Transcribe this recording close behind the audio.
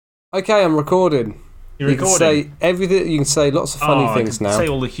Okay, I'm recording. You're you recording? can say everything. You can say lots of funny things now. Say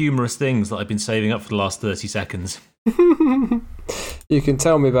all the humorous things that I've been saving up for the last 30 seconds. You can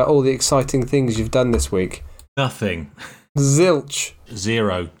tell me about all the exciting things you've done this week. Nothing. Zilch.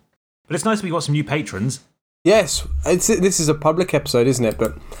 Zero. But it's nice that we got some new patrons. Yes, this is a public episode, isn't it?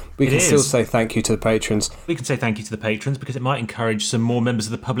 But we can still say thank you to the patrons. We can say thank you to the patrons because it might encourage some more members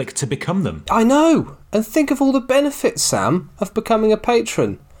of the public to become them. I know! And think of all the benefits, Sam, of becoming a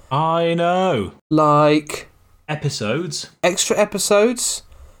patron. I know. Like... episodes. Extra episodes.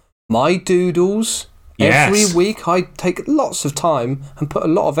 My doodles. Yes. Every week I take lots of time and put a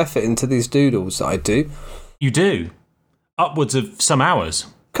lot of effort into these doodles that I do. You do? Upwards of some hours.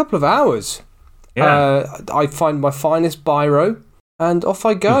 A couple of hours. Yeah. I find my finest biro and off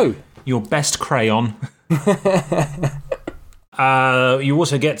I go. Your best crayon. You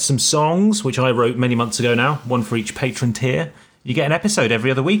also get some songs, which I wrote many months ago now, one for each patron tier. You get an episode every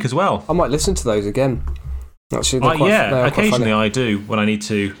other week as well. I might listen to those again. Actually, occasionally I do when I need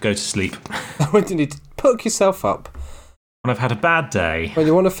to go to sleep. When you need to perk yourself up. When I've had a bad day. When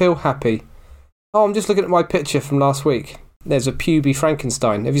you want to feel happy. Oh, I'm just looking at my picture from last week. There's a Puby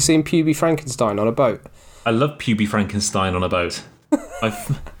Frankenstein. Have you seen Puby Frankenstein on a boat? I love Puby Frankenstein on a boat. My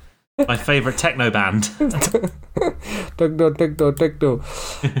favourite techno band. Techno.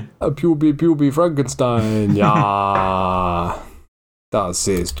 A Puby Frankenstein. Yeah. Das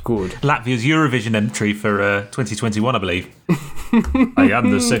ist good. Latvia's Eurovision entry for 2021, I believe. I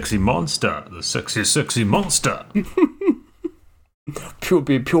am the sexy monster. The sexy monster.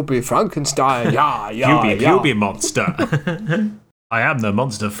 Puby Frankenstein. Yeah. Puby monster. I am the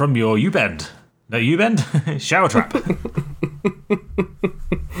monster from your U-bend. No U-bend? Shower trap.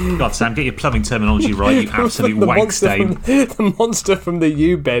 God, Sam, get your plumbing terminology right, you absolute wank stain. The monster from the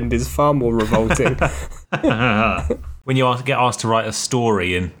U-bend is far more revolting. When you get asked to write a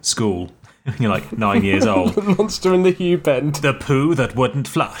story in school, when you're like 9 years old. The monster in the U-bend. The poo that wouldn't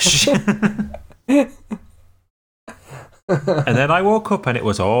flush. And then I woke up and it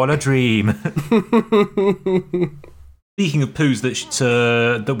was all a dream. Speaking of poos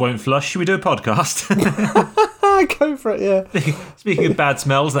that won't flush, should we do a podcast? Go for it, yeah. Speaking of bad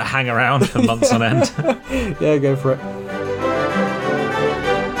smells that hang around for months on end. Yeah, go for it.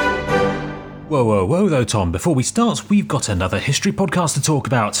 Whoa, though, Tom. Before we start, we've got another history podcast to talk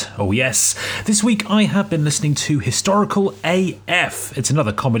about. Oh, yes. This week, I have been listening to Historical AF. It's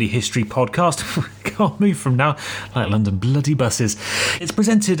another comedy history podcast. Can't move from now, like London bloody buses. It's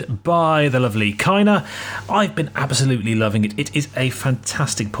presented by the lovely Kaina. I've been absolutely loving it. It is a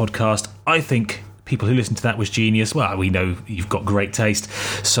fantastic podcast. I think people who listen to That Was Genius, well, we know you've got great taste.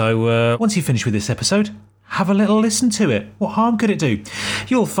 So once you finish with this episode, have a little listen to it. What harm could it do?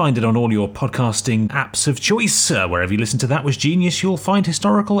 You'll find it on all your podcasting apps of choice. Wherever you listen to That Was Genius, you'll find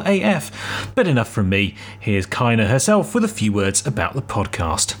Historical AF. But enough from me. Here's Kaina herself with a few words about the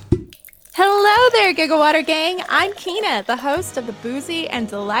podcast. Hello there, Gigawater Gang. I'm Kina, the host of the boozy and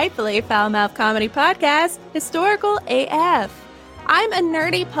delightfully foul-mouthed comedy podcast, Historical AF. I'm a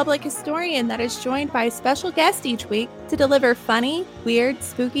nerdy public historian that is joined by a special guest each week to deliver funny, weird,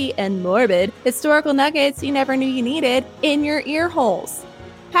 spooky, and morbid historical nuggets you never knew you needed in your ear holes.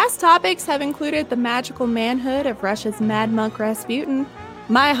 Past topics have included the magical manhood of Russia's mad monk Rasputin,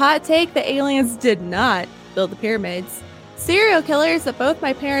 my hot take that aliens did not build the pyramids, serial killers that both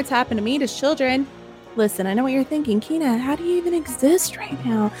my parents happened to meet as children. Listen, I know what you're thinking, Kina, how do you even exist right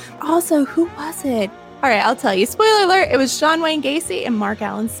now? Also, who was it? Alright, I'll tell you. Spoiler alert, it was John Wayne Gacy and Mark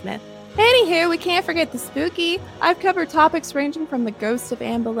Allen Smith. Anywho, we can't forget the spooky. I've covered topics ranging from the ghost of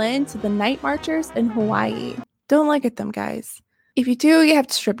Anne Boleyn to the night marchers in Hawaii. Don't look at them, guys. If you do, you have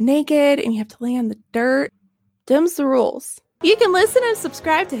to strip naked and you have to lay on the dirt. Them's the rules. You can listen and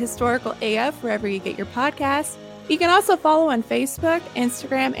subscribe to Historical AF wherever you get your podcasts. You can also follow on Facebook,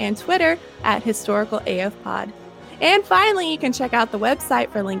 Instagram, and Twitter at Historical AF Pod. And finally, you can check out the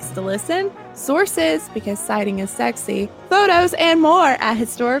website for links to listen, sources, because citing is sexy, photos, and more at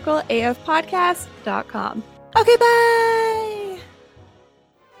historicalafpodcast.com. Okay, bye!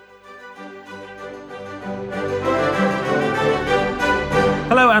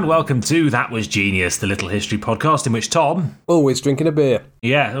 Hello and welcome to That Was Genius, the little history podcast in which Tom... Always drinking a beer.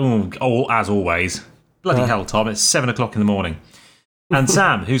 Yeah, as always. Bloody hell, Tom, it's 7 o'clock in the morning. And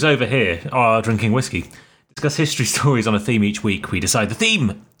Sam, who's over here, are drinking whiskey. Discuss history stories on a theme each week. We decide the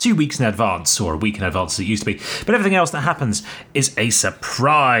theme 2 weeks in advance, or a week in advance as it used to be. But everything else that happens is a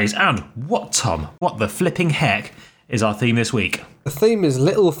surprise. And what, Tom? What the flipping heck is our theme this week? The theme is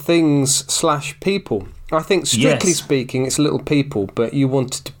little things / people. I think, strictly Yes. speaking, it's Little People, but you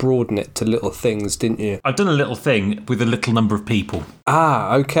wanted to broaden it to Little Things, didn't you? I've done a little thing with a little number of people.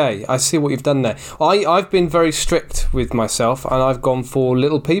 Ah, okay. I see what you've done there. I've been very strict with myself, and I've gone for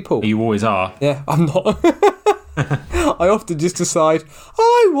Little People. You always are. Yeah, I'm not. I often just decide,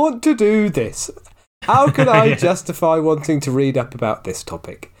 I want to do this. How can I justify wanting to read up about this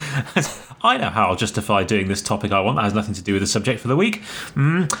topic? I know how I'll justify doing this topic I want. That has nothing to do with the subject for the week.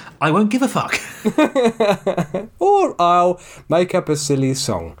 I won't give a fuck. Or I'll make up a silly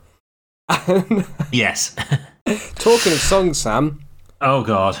song. Yes. Talking of songs, Sam, Oh,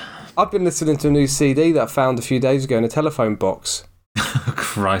 God. I've been listening to a new CD that I found a few days ago in a telephone box. Oh,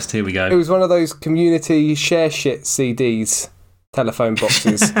 Christ, here we It go. was one of those community share shit CDs, telephone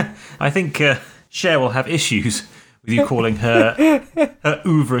boxes. I think Cher will have issues with you calling her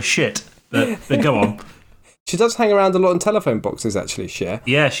oeuvre shit. But go on. She does hang around a lot in telephone boxes, actually, Cher.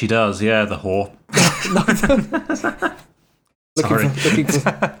 Yeah, she does. Yeah, the whore.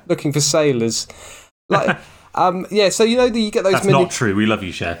 Looking for sailors. Like, yeah, so you know that you get those That's mini... not true. We love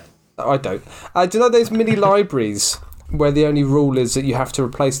you, Cher. I don't. Do you know those mini libraries where the only rule is that you have to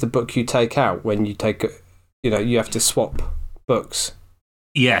replace the book you take out when you take it? You know, you have to swap books.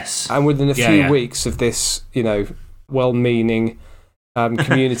 Yes. And within a Yeah, few yeah. weeks of this, you know, well-meaning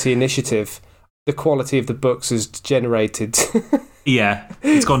community initiative, the quality of the books has degenerated. Yeah,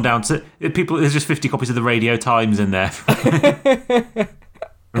 it's gone down to people. There's just 50 copies of the Radio Times in there from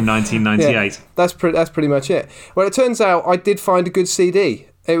 1998. Yeah, that's pretty much it. Well, it turns out I did find a good CD.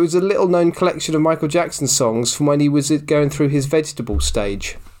 It was a little-known collection of Michael Jackson songs from when he was going through his vegetable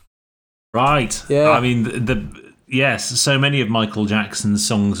stage. Right. Yeah. I mean, yes, so many of Michael Jackson's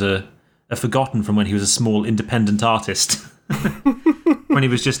songs are forgotten from when he was a small independent artist. When he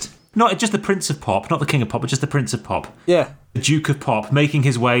was just not just the Prince of Pop, not the King of Pop, but just the Prince of Pop. Yeah. The Duke of Pop, making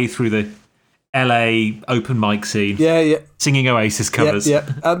his way through the LA open mic scene. Yeah. Singing Oasis covers. Yeah.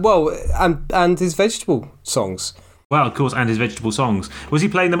 And his vegetable songs. Well, of course, and his vegetable songs. Was he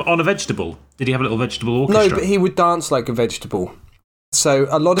playing them on a vegetable? Did he have a little vegetable orchestra? No, but he would dance like a vegetable. So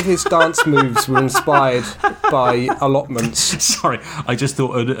a lot of his dance moves were inspired by allotments. Sorry, I just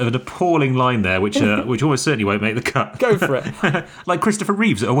thought of an appalling line there, which almost certainly won't make the cut. Go for it. Like Christopher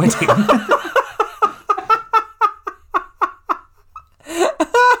Reeves at a wedding.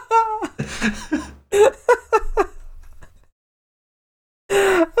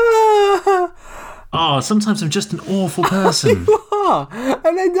 Oh, sometimes I'm just an awful person. You are.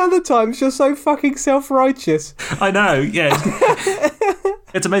 And then other times you're so fucking self-righteous. I know, yeah.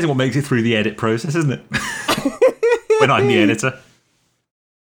 It's amazing what makes it through the edit process, isn't it? When I'm the editor.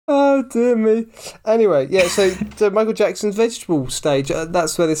 Oh, dear me. Anyway, yeah, so Michael Jackson's vegetable stage,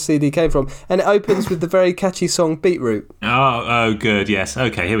 that's where this CD came from. And it opens with the very catchy song Beetroot. Oh, good, yes.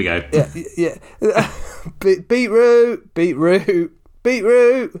 Okay, here we go. Yeah. Beetroot, beetroot,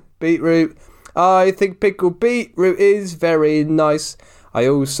 beetroot, beetroot. I think pickled beetroot is very nice. I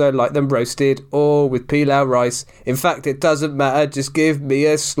also like them roasted or with pilau rice. In fact, it doesn't matter, just give me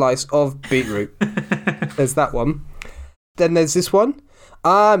a slice of beetroot. There's that one. Then there's this one.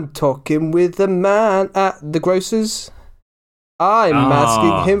 I'm talking with a man at the grocer's. I'm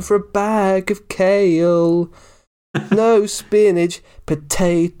asking him for a bag of kale. No spinach,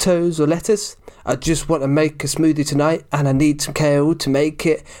 potatoes or lettuce. I just want to make a smoothie tonight and I need some kale to make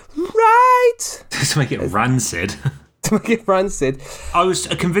it right. To make it rancid. To make it rancid. I was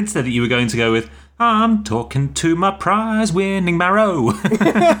convinced there that you were going to go with, I'm talking to my prize-winning marrow.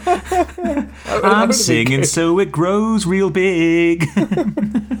 I'm singing so it grows real big.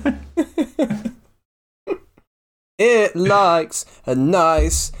 It likes a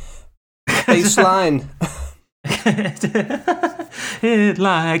nice bass line. It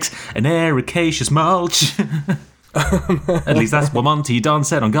likes an ericaceous mulch. At least that's what Monty Don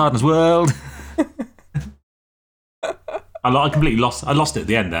said on Gardener's World. I completely lost. I lost it at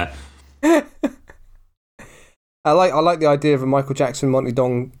the end there. I like the idea of a Michael Jackson Monty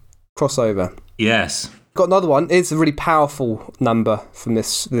Don crossover. Yes. Got another one. It's a really powerful number from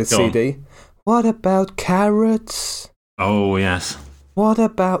this CD. What about carrots? Oh, yes. What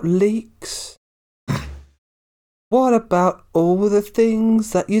about leeks? What about all the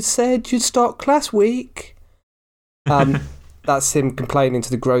things that you said you'd start last week? That's him complaining to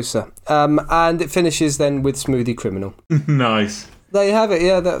the grocer. And it finishes then with Smoothie Criminal. Nice. There you have it.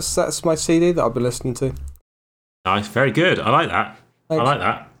 Yeah, that's my CD that I'll be listening to. Nice. Very good. I like that. Thanks. I like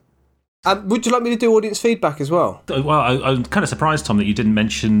that. Would you like me to do audience feedback as well? Well, I'm kind of surprised, Tom, that you didn't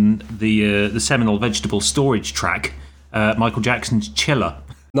mention the seminal vegetable storage track, Michael Jackson's Chiller.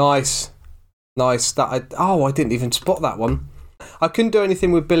 Nice. I didn't even spot that one. I couldn't do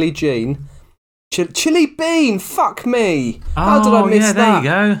anything with Billie Jean, Chili bean. Fuck me. How did I miss that?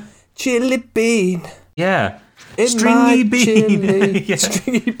 There you go. Chili bean. Yeah. In Stringy my bean. chili. Yeah.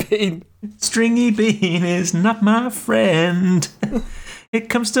 Stringy bean. Stringy bean is not my friend. It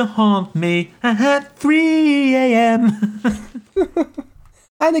comes to haunt me at 3 a.m.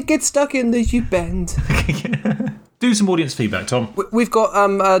 And it gets stuck in the U-bend. Do some audience feedback, Tom. We've got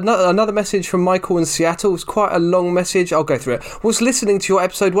another message from Michael in Seattle. It's quite a long message. I'll go through it. Was listening to your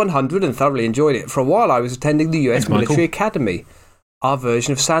episode 100 and thoroughly enjoyed it. For a while, I was attending the US Military Academy, our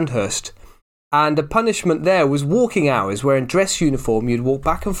version of Sandhurst. And the punishment there was walking hours, where in dress uniform you'd walk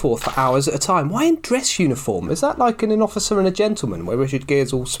back and forth for hours at a time. Why in dress uniform? Is that like in An Officer and a Gentleman, where Richard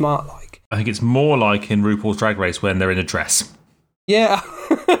Gere's all smart like? I think it's more like in RuPaul's Drag Race when they're in a dress. Yeah.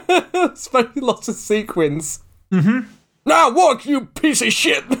 It's very lots of sequins. Mm-hmm. Now walk, you piece of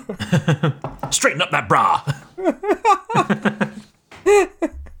shit! Straighten up that bra.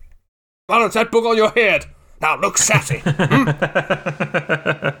 Balance that book on your head. Now look sassy.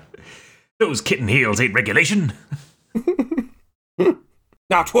 Those kitten heels ain't regulation.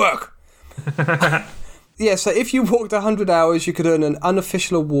 Now twerk. Yeah, so if you walked 100 hours, you could earn an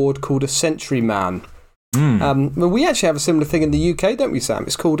unofficial award called a Century Man. Well, we actually have a similar thing in the UK, don't we, Sam?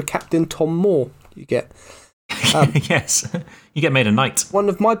 It's called a Captain Tom Moore. You get. Yes, you get made a knight. One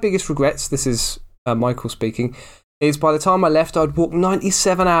of my biggest regrets, this is Michael speaking, is by the time I left, I'd walked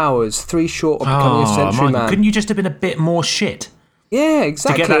 97 hours, 3 short of becoming a Century Man. Couldn't you just have been a bit more shit? Yeah,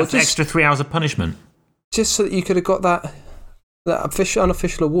 exactly. To get that extra 3 hours of punishment. Just so that you could have got that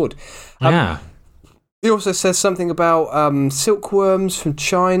unofficial award. Yeah. He also says something about silkworms from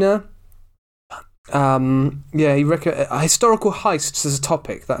China. Yeah, he historical heists as a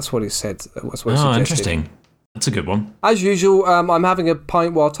topic. That's what he said. That's what he suggested. Interesting. That's a good one. As usual, I'm having a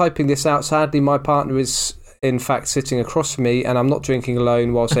pint while typing this out. Sadly, my partner is, in fact, sitting across from me, and I'm not drinking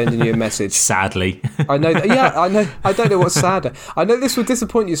alone while sending you a message. Sadly. I know that. Yeah, I know. I don't know what's sadder. I know this will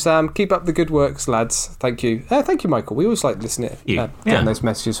disappoint you, Sam. Keep up the good works, lads. Thank you. Thank you, Michael. We always like listening to getting those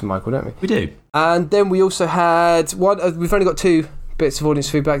messages from Michael, don't we? We do. And then we also had one. We've only got 2 bits of audience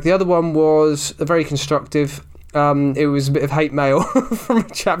feedback. The other one was very constructive. It was a bit of hate mail from a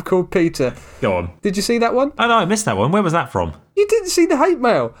chap called Peter. Go on. Did you see that one? Oh no, I missed that one. Where was that from? You didn't see the hate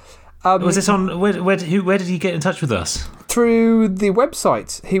mail. Was this on? Where did he get in touch with us? Through the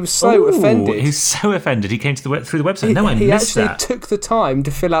website. He was so offended. He was so offended. He came through the website. No, I missed that. He actually took the time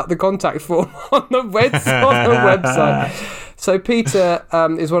to fill out the contact form on the website. So Peter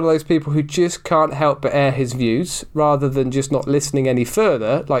is one of those people who just can't help but air his views, rather than just not listening any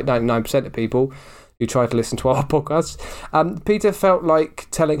further, like 99% of people who try to listen to our podcasts. Peter felt like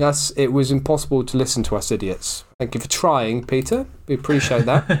telling us it was impossible to listen to us idiots. Thank you for trying, Peter. We appreciate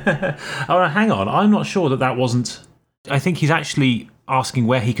that. Oh, hang on. I'm not sure that wasn't... I think he's actually asking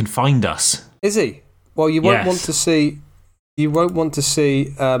where he can find us. Is he? Well, you won't want to see... You won't want to see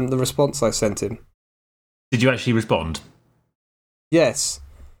the response I sent him. Did you actually respond? Yes.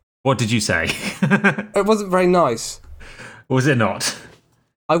 What did you say? It wasn't very nice. Was it not?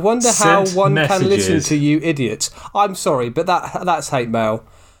 I wonder how one can listen to you idiots. I'm sorry, but that's hate mail.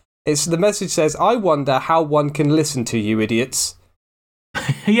 The message says, I wonder how one can listen to you idiots.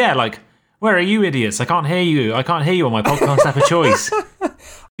 Yeah, like, where are you idiots? I can't hear you. I can't hear you on my podcast app of choice.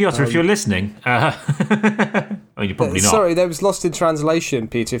 Piotr, if you're listening, I mean, you're probably not. Sorry, that was lost in translation,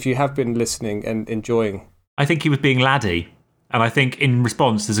 Peter, if you have been listening and enjoying. I think he was being laddie. And I think in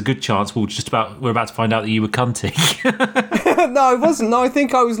response, there's a good chance we're about to find out that you were cunting. No, I wasn't. No, I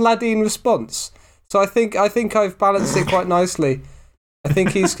think I was laddie in response. So I think I've balanced it quite nicely. I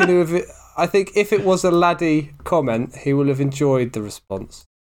think he's going to have. I think if it was a laddie comment, he will have enjoyed the response.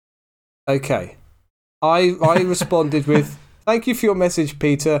 Okay, I responded with, "Thank you for your message,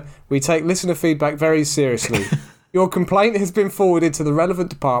 Peter. We take listener feedback very seriously. Your complaint has been forwarded to the relevant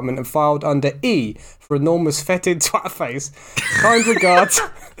department and filed under E for enormous fetid twat face. Kind regards,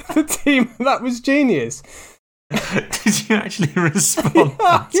 the team. That was genius." Did you actually respond?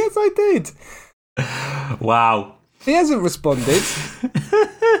 Yeah, yes, I did. Wow. He hasn't responded.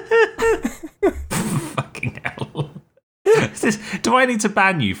 Fucking hell. Do I need to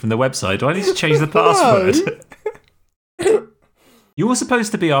ban you from the website? Do I need to change the password? No. You were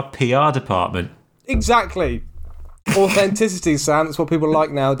supposed to be our PR department. Exactly. Authenticity, Sam. That's what people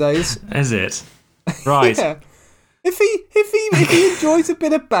like nowadays. Is it? Right. Yeah. If he enjoys a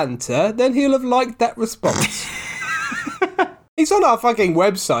bit of banter, then he'll have liked that response. He's on our fucking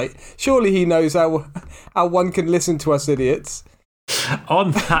website. Surely he knows how one can listen to us idiots.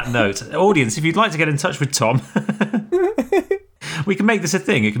 On that note, audience, if you'd like to get in touch with Tom, We can make this a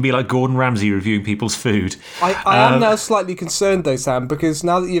thing. It can be like Gordon Ramsay reviewing people's food. I am now slightly concerned, though, Sam, because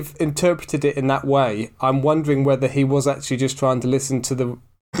now that you've interpreted it in that way, I'm wondering whether he was actually just trying to listen to the...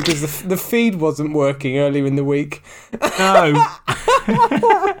 Because the feed wasn't working earlier in the week. No.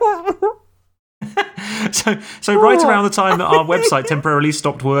 So right around the time that our website temporarily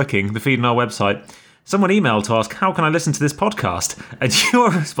stopped working, the feed on our website, someone emailed to ask, how can I listen to this podcast? And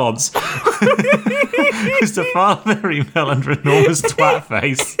your response was to file their email under enormous twat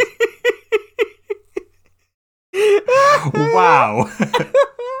face. Wow.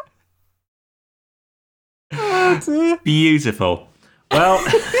 Oh, dear. Beautiful. Well,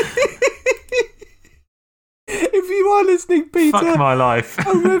 if you are listening, Peter... fuck my life.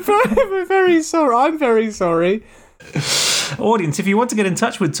 I'm very sorry. I'm very sorry. Audience, if you want to get in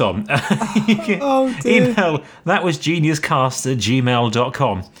touch with Tom, you can email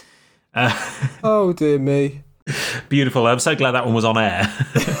thatwasgeniuscast@gmail.com. Oh, dear me. Beautiful. I'm so glad that one was on air.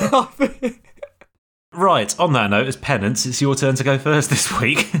 Right, on that note, as penance, it's your turn to go first this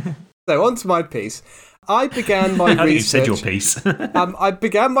week. So, on to my piece. I began my I think research... you said your piece. I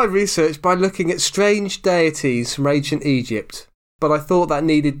began my research by looking at strange deities from ancient Egypt, but I thought that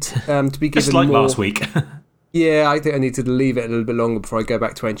needed to be given Just like more... last week. Yeah, I think I need to leave it a little bit longer before I go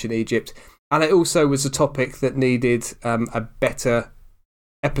back to ancient Egypt. And it also was a topic that needed a better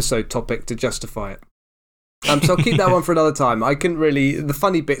episode topic to justify it. So I'll keep that one for another time. I couldn't really... The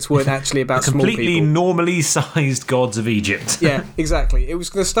funny bits weren't actually about small people. Completely normally sized gods of Egypt. Yeah, exactly. It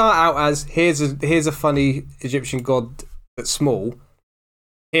was going to start out as, here's a funny Egyptian god that's small.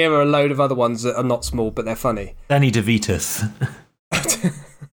 Here are a load of other ones that are not small, but they're funny. Danny DeVitus.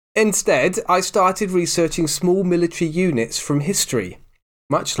 Instead, I started researching small military units from history,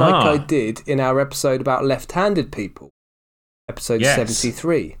 much like I did in our episode about left-handed people. Episode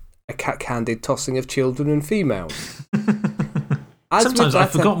 73. A cack-handed tossing of children and females. Sometimes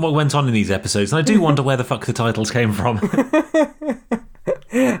I've forgotten what went on in these episodes, and I do wonder where the fuck the titles came from.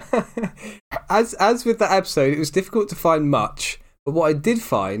 As with that episode, it was difficult to find much, but what I did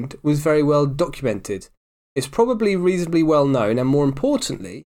find was very well documented. It's probably reasonably well known, and more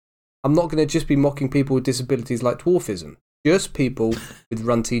importantly, I'm not going to just be mocking people with disabilities like dwarfism, just people with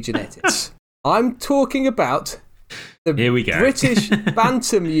runty genetics. I'm talking about... Here we go. British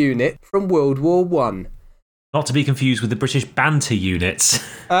Bantam unit from World War I. Not to be confused with the British banter units.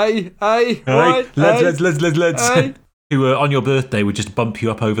 Hey, lads. Who, on your birthday, would just bump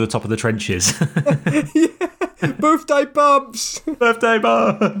you up over the top of the trenches. Yeah. Birthday bumps. Birthday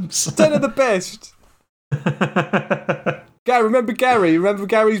bumps. 10 of the best. Gary, remember Gary? Remember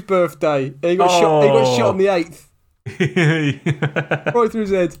Gary's birthday? He got shot on the 8th. Right through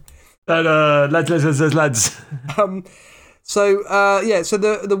his head. Lads. So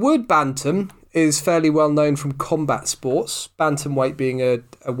the word bantam is fairly well known from combat sports. Bantamweight being a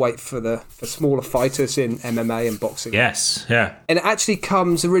weight for smaller fighters in MMA and boxing. Yes, yeah. And it actually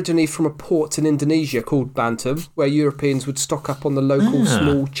comes originally from a port in Indonesia called Bantam, where Europeans would stock up on the local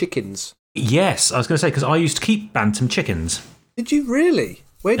small chickens. Yes, I was going to say, because I used to keep bantam chickens. Did you really?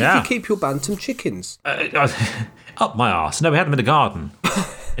 Where did you keep your bantam chickens? Up my arse. No, we had them in the garden.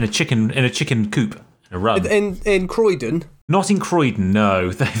 In a chicken coop, in a run. In Croydon? Not in Croydon,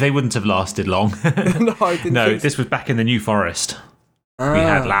 no. They wouldn't have lasted long. No, I didn't. No, this was back in the New Forest. We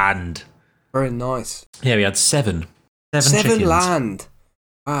had land. Very nice. Yeah, we had seven Seven chickens. Land.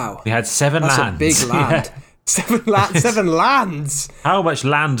 Wow. We had seven That's lands. a big land. Yeah. Seven lands. How much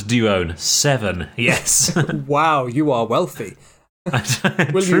land do you own? 7. Yes. Wow, you are wealthy.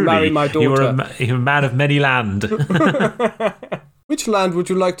 Will Truly, you marry my daughter? You're a man of many land. Which land would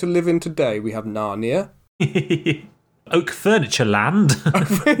you like to live in today? We have Narnia. Oak Furniture Land.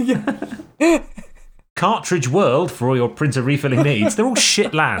 Cartridge World for all your printer refilling needs. They're all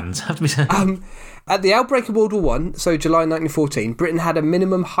shit lands, have to be said. At the outbreak of World War I, so July 1914, Britain had a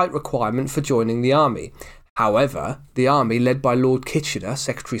minimum height requirement for joining the army. However, the army, led by Lord Kitchener,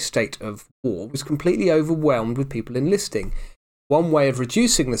 Secretary of State of War, was completely overwhelmed with people enlisting. One way of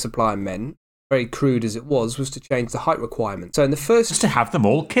reducing the supply of men, very crude as it was to change the height requirement. So in the first... Just to have them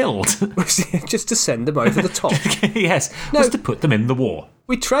all killed. Just to send them over the top. Yes, just to put them in the war.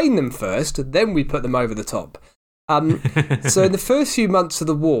 We train them first, then we put them over the top. So in the first few months of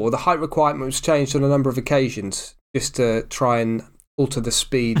the war, the height requirement was changed on a number of occasions, just to try and alter the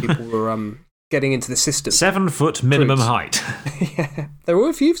speed people were getting into the system. 7-foot minimum height. Yeah, there were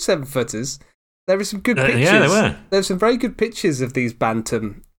a few 7-footers. There were some good pictures. Yeah, there were. There were some very good pictures of these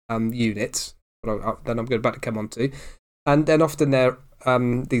Bantam units, that I'm about to come on to. And then often they're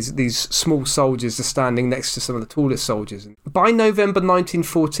these small soldiers are standing next to some of the tallest soldiers. By November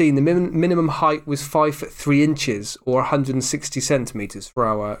 1914, the minimum height was 5'3" or 160 centimetres for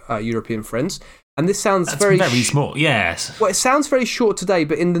our European friends. And this sounds very small, yes. Well, it sounds very short today,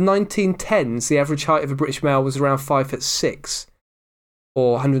 but in the 1910s, the average height of a British male was around 5'6"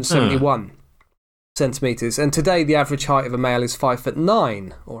 or 171 centimetres. And today, the average height of a male is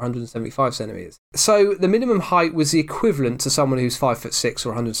 5'9" or 175 centimetres. So the minimum height was the equivalent to someone who's 5'6" or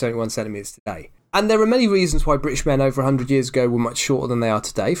 171 centimetres today. And there are many reasons why British men over 100 years ago were much shorter than they are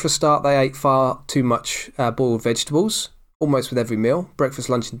today. For a start, they ate far too much boiled vegetables, almost with every meal, breakfast,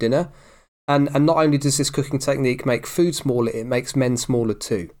 lunch and dinner. And not only does this cooking technique make food smaller, it makes men smaller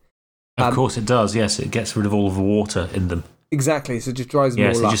too. Of course it does, yes. It gets rid of all of the water in them. Exactly, so it just dries them all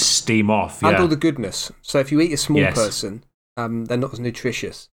up. Yes, they just steam off. And all the goodness. So if you eat a small person, they're not as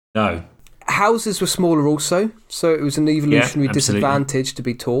nutritious. No. Houses were smaller also, so it was an evolutionary disadvantage to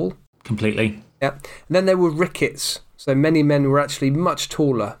be tall. Completely. Yeah. And then there were rickets. So many men were actually much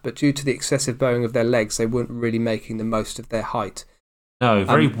taller, but due to the excessive bowing of their legs, they weren't really making the most of their height. No,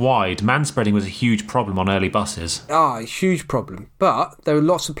 very wide. Manspreading was a huge problem on early buses. A huge problem. But there are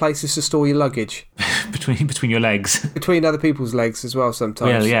lots of places to store your luggage. between your legs. Between other people's legs as well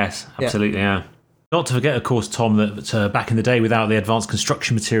sometimes. Well, yes, absolutely, yeah. Not to forget, of course, Tom, that back in the day, without the advanced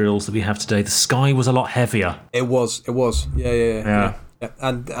construction materials that we have today, the sky was a lot heavier. It was. Yeah.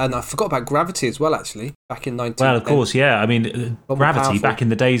 And I forgot about gravity as well, actually, back in 1910. Well, of course, yeah. I mean, gravity back in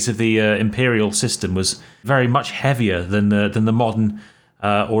the days of the imperial system was very much heavier than the modern,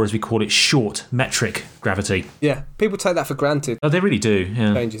 or as we call it, short metric gravity. Yeah, people take that for granted. Oh, they really do,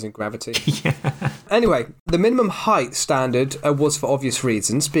 yeah. Changes in gravity. Yeah. Anyway, the minimum height standard was for obvious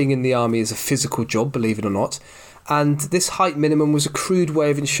reasons. Being in the army is a physical job, believe it or not. And this height minimum was a crude way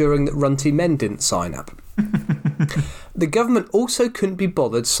of ensuring that runty men didn't sign up. The government also couldn't be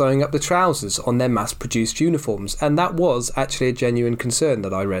bothered sewing up the trousers on their mass-produced uniforms, and that was actually a genuine concern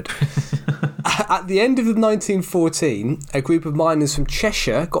that I read. At the end of 1914, a group of miners from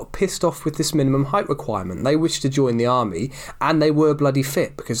Cheshire got pissed off with this minimum height requirement. They wished to join the army, and they were bloody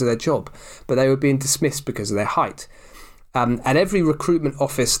fit because of their job, but they were being dismissed because of their height. At every recruitment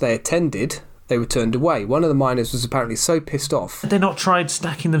office they attended, they were turned away. One of the miners was apparently so pissed off. Had they not tried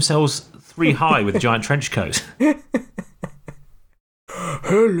stacking themselves 3 high with a giant trench coat?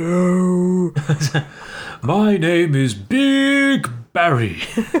 Hello. My name is Big Barry.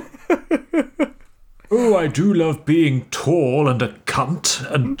 Oh, I do love being tall and a cunt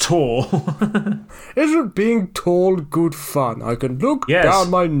and tall. Isn't being tall good fun? I can look down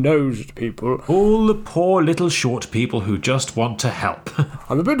my nose at people. All the poor little short people who just want to help.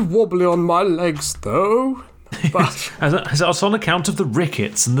 I'm a bit wobbly on my legs, though. But That's on account of the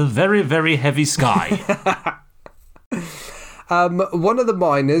rickets and the very, very heavy sky. One of the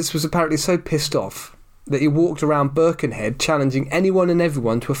miners was apparently so pissed off that he walked around Birkenhead challenging anyone and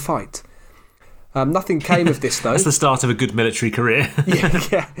everyone to a fight. Nothing came of this, though. That's the start of a good military career.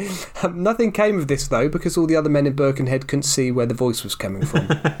 Yeah. Nothing came of this, though, because all the other men in Birkenhead couldn't see where the voice was coming from.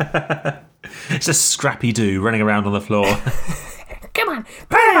 It's a scrappy do running around on the floor. Come on,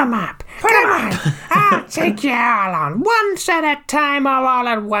 put 'em up. Come on. I'll take you all on. Once at a time or all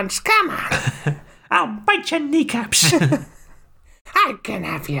at once. Come on. I'll bite your kneecaps. I can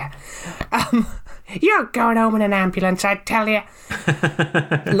have you. You're going home in an ambulance, I tell you.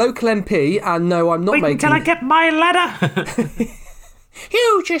 Local MP, and no, I'm not Wait making... until I get my ladder.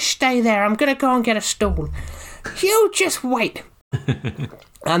 You just stay there. I'm going to go and get a stool. You just wait.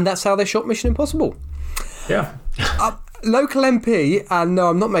 And that's how they shot Mission Impossible. Yeah. Local MP, and no,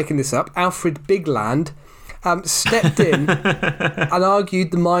 I'm not making this up, Alfred Bigland, stepped in and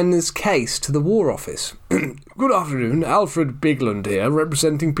argued the miners' case to the War Office. Good afternoon, Alfred Bigland here,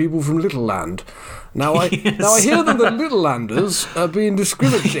 representing people from Little Land. Now I hear that the Little Landers are being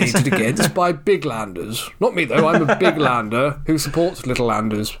discriminated against by Big Landers. Not me, though. I'm a Big Lander who supports Little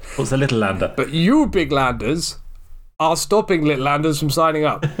Landers. What's the Little Lander? But you Big Landers are stopping Little Landers from signing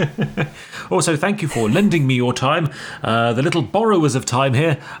up. Also, thank you for lending me your time. The little borrowers of time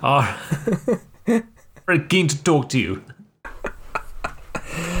here are very keen to talk to you.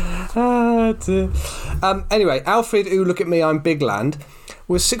 Anyway, Alfred, who look at me, I'm Big Land,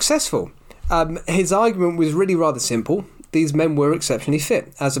 was successful. His argument was really rather simple. These men were exceptionally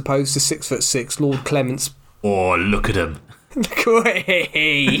fit, as opposed to 6'6" Lord Clements. Oh, look at him. Hey.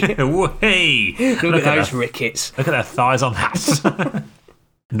 Hey. Look at those rickets. Look at their thighs on that.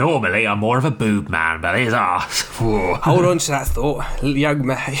 Normally, I'm more of a boob man, but his arse. Hold on to that thought,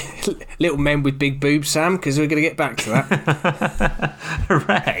 little men with big boobs, Sam, because we're going to get back to that.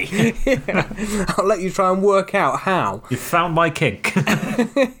 Hooray! Yeah. I'll let you try and work out how. You found my kink.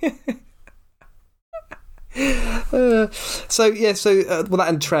 Well, that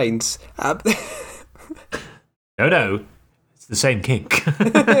and trains. No, it's the same kink.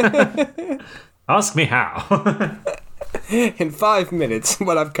 Ask me how. In 5 minutes,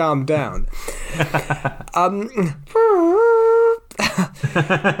 when I've calmed down.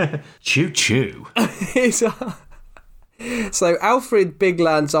 Choo choo. So Alfred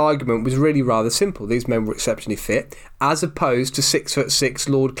Bigland's argument was really rather simple. These men were exceptionally fit, as opposed to 6'6"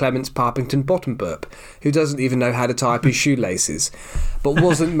 Lord Clements Parpington Bottomburp, who doesn't even know how to tie up his shoelaces, but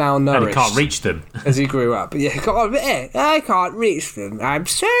wasn't malnourished. And he can't reach them. As he grew up. Yeah, I can't reach them. I'm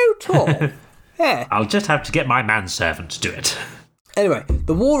so tall. Yeah. I'll just have to get my manservant to do it. Anyway,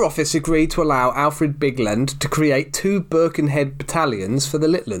 the War Office agreed to allow Alfred Bigland to create 2 Birkenhead battalions for the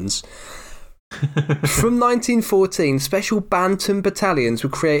Litlands. From 1914, special Bantam battalions were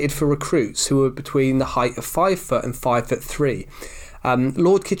created for recruits who were between the height of 5 foot and 5'3".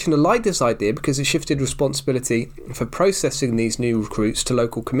 Lord Kitchener liked this idea because it shifted responsibility for processing these new recruits to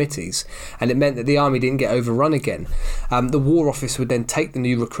local committees, and it meant that the army didn't get overrun again. The War Office would then take the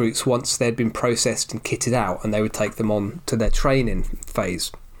new recruits once they'd been processed and kitted out, and they would take them on to their training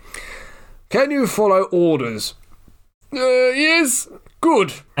phase. Can you follow orders? Yes.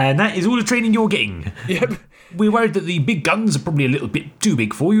 Good. And that is all the training you're getting. Yep. We're worried that the big guns are probably a little bit too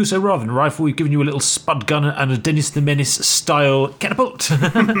big for you, so rather than a rifle, we've given you a little spud gun and a Dennis the Menace style catapult.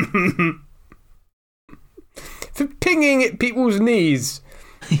 For pinging at people's knees.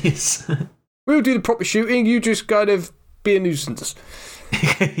 Yes. We'll do the proper shooting, you just kind of be a nuisance.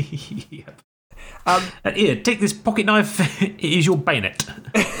 Yep. And here, take this pocket knife, it is your bayonet.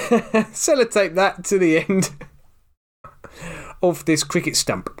 Sellotape that to the end of this cricket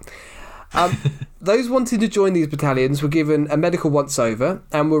stump. Those wanting to join these battalions were given a medical once-over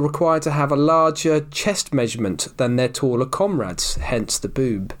and were required to have a larger chest measurement than their taller comrades, hence the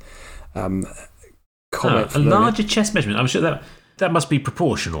boob. Comment a larger chest measurement. I'm sure that must be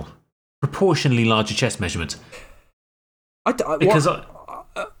proportional. Proportionally larger chest measurement.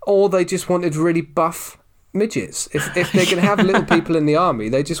 Or they just wanted really buff midgets. If they're going to have little people in the army,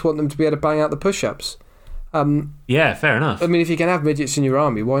 they just want them to be able to bang out the push-ups. Yeah, fair enough. I mean, if you can have midgets in your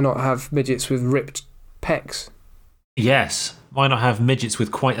army, why not have midgets with ripped pecs? Yes. Why not have midgets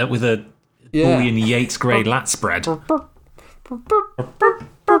with with a Bullion Yates grade lat spread?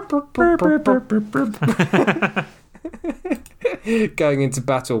 Going into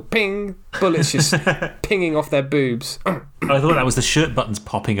battle, ping, bullets just pinging off their boobs. I thought that was the shirt buttons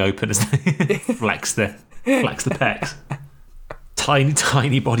popping open as they flex the pecs.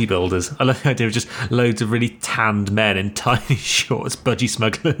 Tiny bodybuilders. I love the idea of just loads of really tanned men in tiny shorts, budgie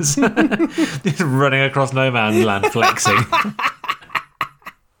smugglers, just running across no man's land flexing.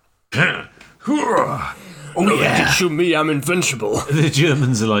 Oh yeah, show me I'm invincible. The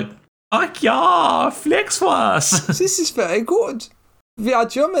Germans are like, ach ja, flex for us. This is very good. We are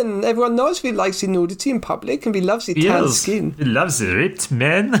German. Everyone knows we like the nudity in public and we love the tan skin. We love the ripped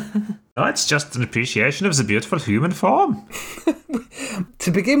men. Oh, it's just an appreciation of the beautiful human form.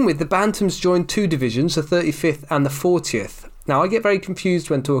 To begin with, the Bantams joined 2 divisions, the 35th and the 40th. Now, I get very confused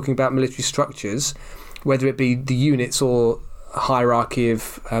when talking about military structures, whether it be the units or hierarchy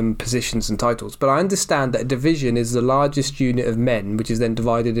of positions and titles, but I understand that a division is the largest unit of men, which is then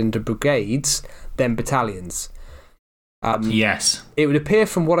divided into brigades, then battalions. Yes. It would appear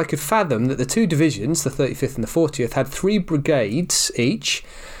from what I could fathom that the 2 divisions, the 35th and the 40th, had 3 brigades each,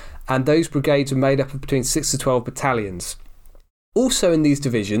 and those brigades were made up of between 6 to 12 battalions. Also in these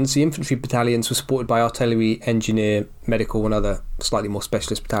divisions, the infantry battalions were supported by artillery, engineer, medical and other slightly more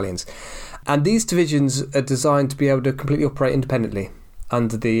specialist battalions. And these divisions are designed to be able to completely operate independently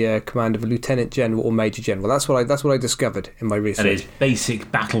under the command of a lieutenant general or major general. That's what I discovered in my research. That is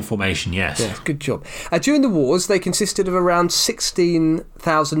basic battle formation, yes. Yeah, good job. During the wars, they consisted of around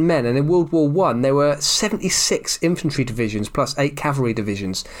 16,000 men, and in World War I, there were 76 infantry divisions plus 8 cavalry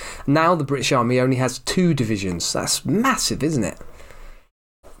divisions. Now the British Army only has 2 divisions. That's massive, isn't it?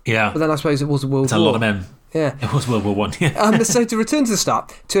 Yeah. But then I suppose it was a World War. It's a lot of men. Yeah. It was World War I, yeah. So to return to the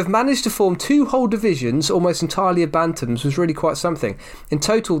start, to have managed to form 2 whole divisions, almost entirely of Bantams, was really quite something. In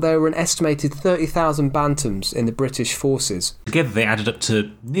total, there were an estimated 30,000 Bantams in the British forces. Together, they added up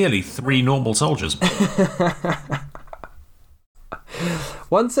to nearly 3 normal soldiers.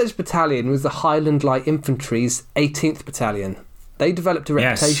 One such battalion was the Highland Light Infantry's 18th Battalion. They developed a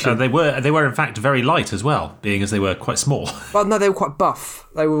reputation. Yes, they were in fact very light as well, being as they were quite small. Well, no, they were quite buff.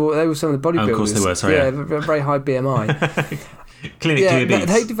 They were some of the bodybuilders. Oh, of course they were, sorry. Yeah, very high BMI. Clinically obese.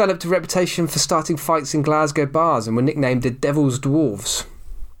 They developed a reputation for starting fights in Glasgow bars and were nicknamed the Devil's Dwarves.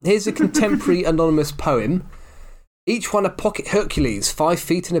 Here's a contemporary anonymous poem. Each one a pocket Hercules, 5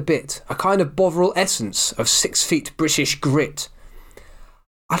 feet and a bit, a kind of Bovril essence of 6 feet British grit.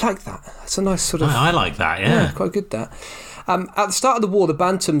 I like that. That's a nice sort of... I like that, yeah. Quite good, that. At the start of the war, the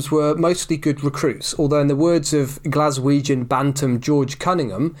Bantams were mostly good recruits, although in the words of Glaswegian Bantam George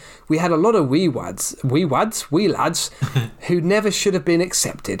Cunningham, we had a lot of wee lads, who never should have been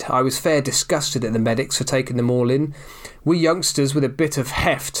accepted. I was fair disgusted at the medics for taking them all in. We youngsters with a bit of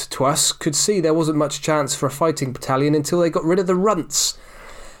heft to us could see there wasn't much chance for a fighting battalion until they got rid of the runts.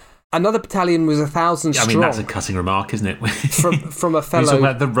 Another battalion was 1,000 strong. I mean, that's a cutting remark, isn't it? from a fellow... You're talking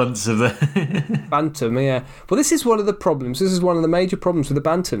about the runts of the... Bantam, yeah. Well, this is one of the problems. This is one of the major problems with the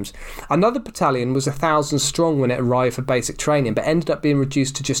Bantams. Another battalion was 1,000 strong when it arrived for basic training, but ended up being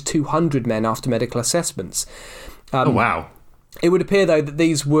reduced to just 200 men after medical assessments. Oh, wow. It would appear, though, that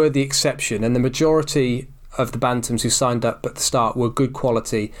these were the exception, and the majority of the Bantams who signed up at the start were good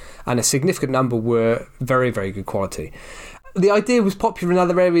quality, and a significant number were very, very good quality. The idea was popular in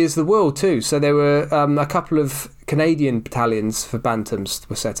other areas of the world too, so there were a couple of Canadian battalions for Bantams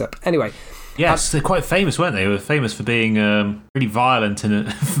were set up. Anyway. Yes, they're quite famous, weren't they? They were famous for being really violent in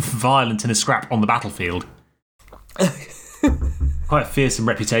a scrap on the battlefield. Quite a fearsome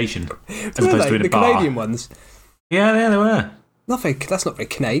reputation, as opposed to in a bar. The Canadian ones? Yeah, they were. That's not very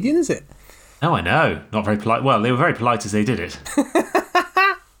Canadian, is it? No, I know. Not very polite. Well, they were very polite as they did it.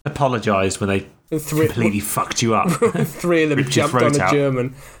 Apologised when they completely fucked you up. 3 of them jumped on a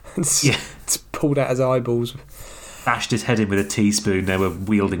German and pulled out his eyeballs. Bashed his head in with a teaspoon they were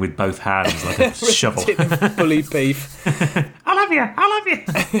wielding with both hands like a shovel. Bully beef. I'll have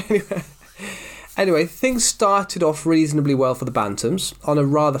you. Anyway, things started off reasonably well for the Bantams. On a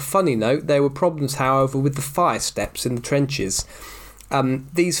rather funny note, there were problems, however, with the fire steps in the trenches.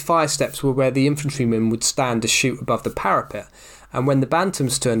 These fire steps were where the infantrymen would stand to shoot above the parapet. And when the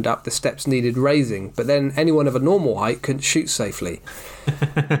Bantams turned up, the steps needed raising, but then anyone of a normal height couldn't shoot safely.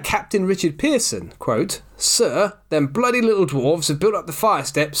 Captain Richard Pearson, quote, "Sir, them bloody little dwarves have built up the fire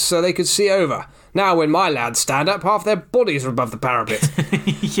steps so they could see over. Now when my lads stand up, half their bodies are above the parapet."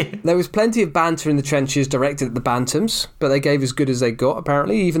 Yeah. There was plenty of banter in the trenches directed at the Bantams, but they gave as good as they got,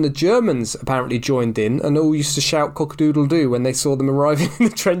 apparently. Even the Germans apparently joined in and all used to shout cock-a-doodle-doo when they saw them arriving in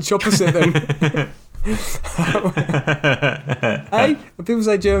the trench opposite them. Hey, people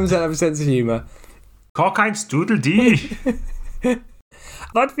say Germans don't have a sense of humour. Cock-eins-doodle-dee.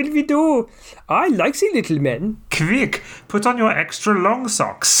 What will we do? I like the little men. Quick, put on your extra long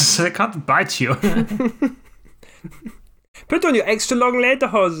socks so they can't bite you. Put on your extra long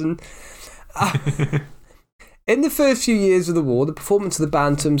lederhosen. In the first few years of the war, the performance of the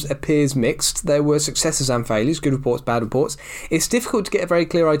Bantams appears mixed. There were successes and failures, good reports, bad reports. It's difficult to get a very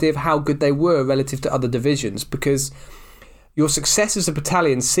clear idea of how good they were relative to other divisions because your success as a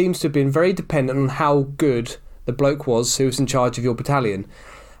battalion seems to have been very dependent on how good the bloke was who was in charge of your battalion.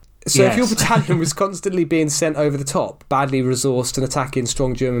 So if your battalion was constantly being sent over the top, badly resourced and attacking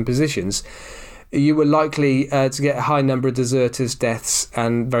strong German positions, you were likely to get a high number of deserters, deaths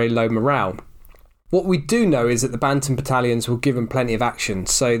and very low morale. What we do know is that the Bantam battalions were given plenty of action,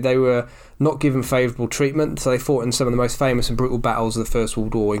 so they were not given favourable treatment, so they fought in some of the most famous and brutal battles of the First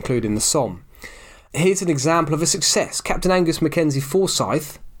World War, including the Somme. Here's an example of a success. Captain Angus Mackenzie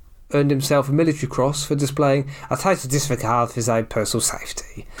Forsyth earned himself a military cross for displaying a total disregard for his own personal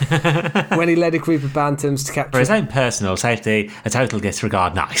safety. When he led a group of Bantams to capture... For his own personal safety, a total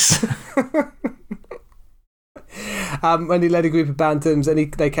disregard, nice. When he led a group of Bantams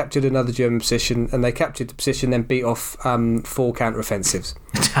and they captured another German position, and they captured the position, then beat off 4 counter-offensives.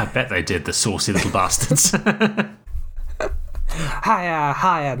 I bet they did, the saucy little bastards.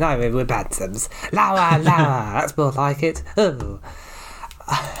 Higher, no, we're Bantams. Lower, that's more like it. Oh.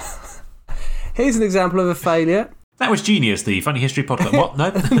 Here's an example of a failure. That was Genius, the Funny History podcast. What? No?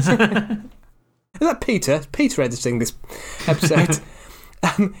 Is that Peter? Peter editing this episode.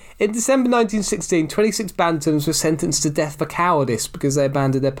 In December 1916, 26 Bantams were sentenced to death for cowardice because they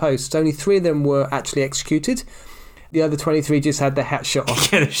abandoned their posts. Only 3 of them were actually executed. The other 23 just had their hats shot off.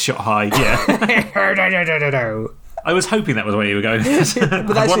 Get a shot high, yeah. I was hoping that was where you were going.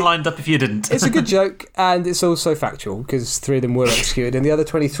 But one lined up if you didn't. It's a good joke, and it's also factual, because 3 of them were executed, and the other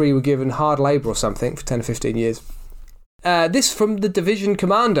 23 were given hard labour or something for 10 or 15 years. This from the division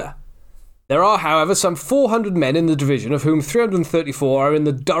commander. There are, however, some 400 men in the division, of whom 334 are in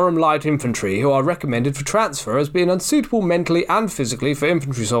the Durham Light Infantry, who are recommended for transfer as being unsuitable mentally and physically for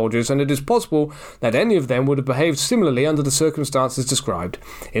infantry soldiers, and it is possible that any of them would have behaved similarly under the circumstances described.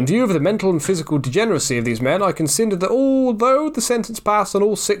 In view of the mental and physical degeneracy of these men, I consider that although the sentence passed on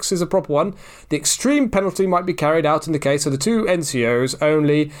all 6 is a proper one, the extreme penalty might be carried out in the case of the 2 NCOs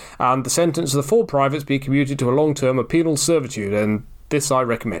only, and the sentence of the 4 privates be commuted to a long term of penal servitude, and this I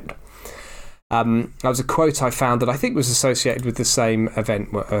recommend. That was a quote I found that I think was associated with the same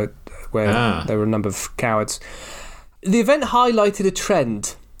event where there were a number of cowards. The event highlighted a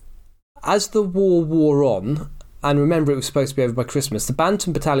trend. As the war wore on, and remember it was supposed to be over by Christmas, the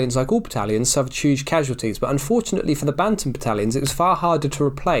Bantam battalions, like all battalions, suffered huge casualties, but unfortunately for the Bantam battalions, it was far harder to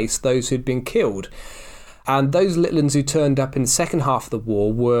replace those who'd been killed. And those little ones who turned up in the second half of the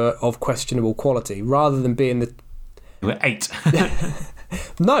war were of questionable quality, rather than being the... There were 8.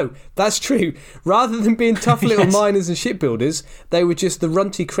 No, that's true. Rather than being tough little miners and shipbuilders, they were just the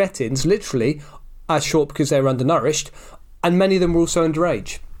runty cretins, literally, short because they were undernourished, and many of them were also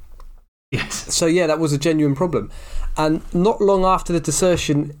underage. Yes. So yeah, that was a genuine problem. And not long after the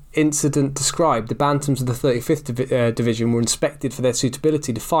desertion incident described, the Bantams of the 35th Division were inspected for their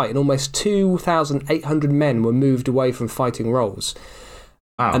suitability to fight, and almost 2,800 men were moved away from fighting roles.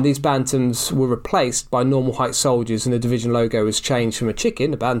 Wow. And these Bantams were replaced by normal height soldiers, and the division logo was changed from a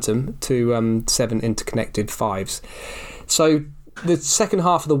chicken, a Bantam, to 7 interconnected 5s. So the second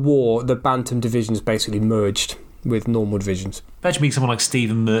half of the war, the Bantam divisions basically merged with normal divisions. Imagine being someone like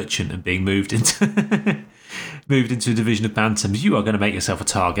Stephen Merchant and being moved into a division of Bantams. You are going to make yourself a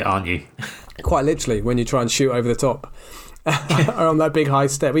target, aren't you? Quite literally, when you try and shoot over the top. Or on that big high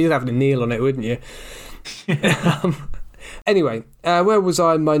step. Well, you'd have to kneel on it, wouldn't you? Anyway, where was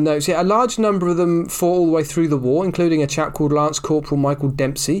I in my notes? Yeah, a large number of them fought all the way through the war, including a chap called Lance Corporal Michael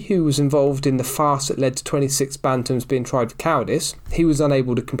Dempsey, who was involved in the farce that led to 26 Bantams being tried for cowardice. He was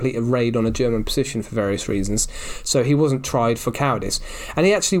unable to complete a raid on a German position for various reasons, so he wasn't tried for cowardice. And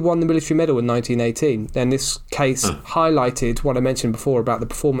he actually won the military medal in 1918. And this case highlighted what I mentioned before about the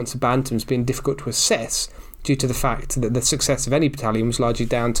performance of Bantams being difficult to assess, due to the fact that the success of any battalion was largely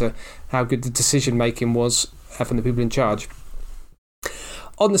down to how good the decision-making was from the people in charge.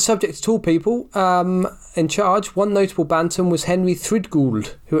 On the subject of tall people in charge, one notable Bantam was Henry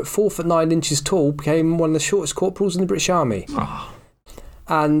Thridgould, who at 4 foot 9 inches tall became one of the shortest corporals in the British Army. Oh.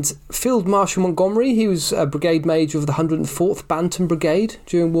 And Field Marshal Montgomery, he was a brigade major of the 104th Bantam Brigade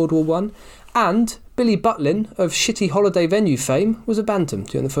during World War I. And Billy Butlin of Shitty Holiday Venue fame was a Bantam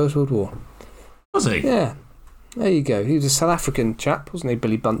during the First World War. Was he? Yeah. There you go. He was a South African chap, wasn't he,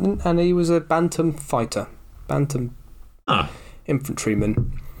 Billy Butlin? And he was a Bantam fighter. Bantam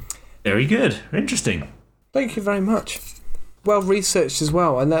infantryman. Very good. Interesting. Thank you very much. Well researched as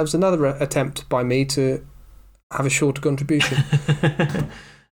well, and that was another attempt by me to have a shorter contribution.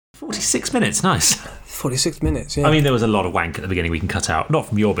 46 minutes, nice. 46 minutes, yeah. I mean, there was a lot of wank at the beginning we can cut out. Not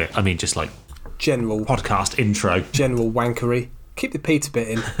from your bit, I mean just like general podcast intro. General wankery. Keep the Peter bit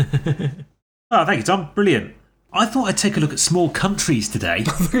in. Oh, thank you, Tom. Brilliant. I thought I'd take a look at small countries today.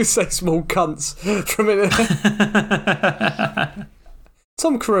 I was going to say small cunts for a minute.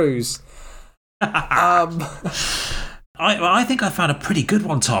 Tom Cruise. I think I found a pretty good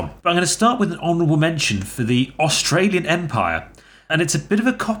one, Tom. But I'm going to start with an honourable mention for the Australian Empire. And it's a bit of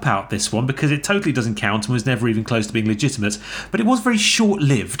a cop-out, this one, because it totally doesn't count and was never even close to being legitimate. But it was very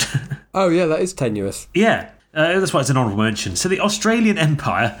short-lived. Oh, yeah, that is tenuous. Yeah. That's why it's an honourable mention. So the Australian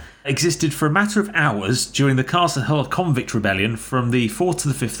Empire existed for a matter of hours during the Castle Hill Convict Rebellion from the 4th to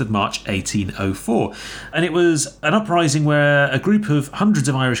the 5th of March 1804. And it was an uprising where a group of hundreds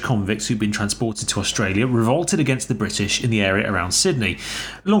of Irish convicts who'd been transported to Australia revolted against the British in the area around Sydney.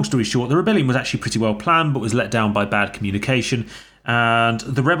 Long story short, the rebellion was actually pretty well planned but was let down by bad communication, and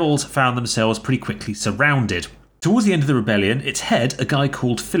the rebels found themselves pretty quickly surrounded. Towards the end of the rebellion, its head, a guy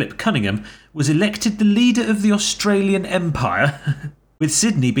called Philip Cunningham, was elected the leader of the Australian Empire, with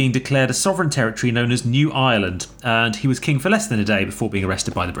Sydney being declared a sovereign territory known as New Ireland, and he was king for less than a day before being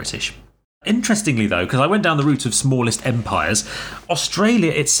arrested by the British. Interestingly though, because I went down the route of smallest empires,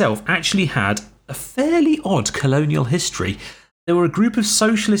 Australia itself actually had a fairly odd colonial history. There were a group of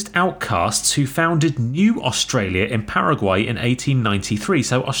socialist outcasts who founded New Australia in Paraguay in 1893,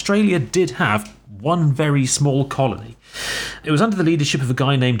 so Australia did have one very small colony. It was under the leadership of a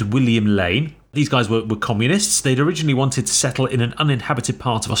guy named William Lane. These guys were communists. They'd originally wanted to settle in an uninhabited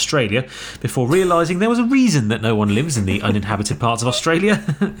part of Australia before realising there was a reason that no one lives in the uninhabited parts of Australia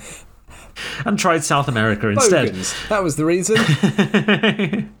and tried South America instead. Bogans. That was the reason.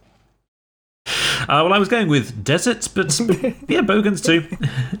 Well, I was going with deserts, but yeah, bogans too.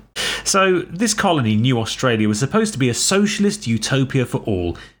 So this colony, New Australia, was supposed to be a socialist utopia for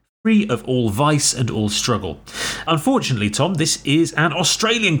all, free of all vice and all struggle. Unfortunately, Tom, this is an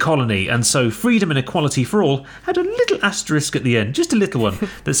Australian colony, and so freedom and equality for all had a little asterisk at the end, just a little one,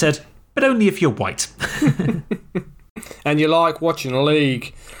 that said, but only if you're white. And you like watching a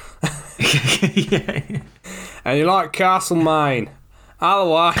league. Yeah. And you like Castlemaine.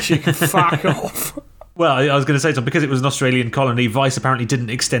 Otherwise, you can fuck off. Well, I was going to say, Tom, because it was an Australian colony, vice apparently didn't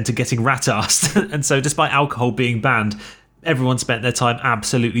extend to getting rat-arsed. And so despite alcohol being banned, everyone spent their time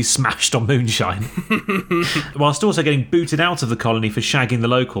absolutely smashed on moonshine. Whilst also getting booted out of the colony for shagging the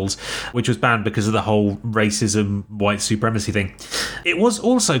locals, which was banned because of the whole racism, white supremacy thing. It was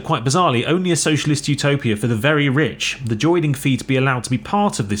also, quite bizarrely, only a socialist utopia for the very rich. The joining fee to be allowed to be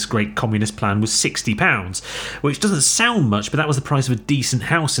part of this great communist plan was £60, which doesn't sound much, but that was the price of a decent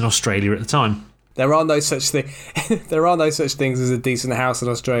house in Australia at the time. There are no such things as a decent house in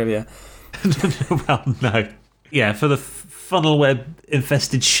Australia. Well, no. Yeah, for the funnel web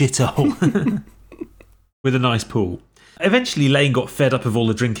infested shithole with a nice pool. Eventually, Lane got fed up of all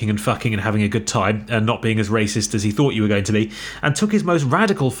the drinking and fucking and having a good time and not being as racist as he thought you were going to be, and took his most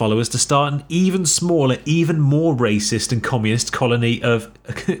radical followers to start an even smaller, even more racist and communist colony of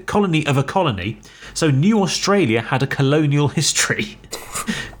a colony. So New Australia had a colonial history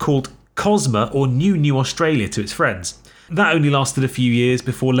called Cosma, or New Australia, to its friends. That only lasted a few years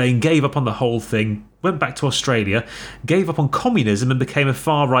before Lane gave up on the whole thing, went back to Australia, gave up on communism and became a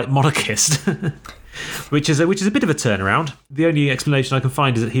far-right monarchist, which is a bit of a turnaround. The only explanation I can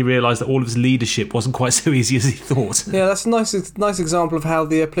find is that he realised that all of his leadership wasn't quite so easy as he thought. Yeah, that's a nice example of how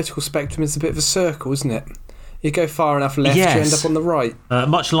the political spectrum is a bit of a circle, isn't it? You go far enough left, you end up on the right.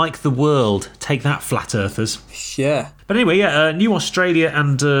 Much like the world. Take that, flat earthers. Yeah. But anyway, New Australia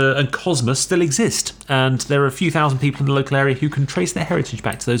and Cosmos still exist, and there are a few thousand people in the local area who can trace their heritage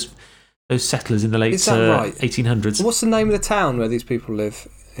back to those settlers in the late 1800s. What's the name of the town where these people live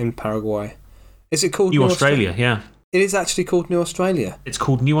in Paraguay? Is it called New Australia? Yeah. It is actually called New Australia? It's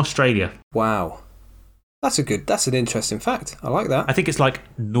called New Australia. Wow. That's an interesting fact. I like that. I think it's like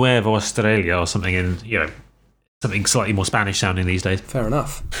Nueva Australia or something in, something slightly more Spanish sounding these days. Fair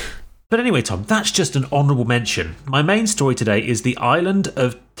enough. But anyway, Tom, that's just an honourable mention. My main story today is the island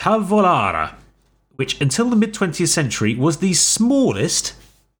of Tavolara, which until the mid-20th century was the smallest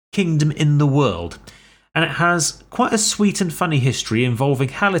kingdom in the world. And it has quite a sweet and funny history involving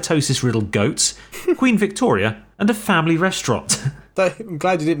halitosis-riddled goats, Queen Victoria, and a family restaurant. I'm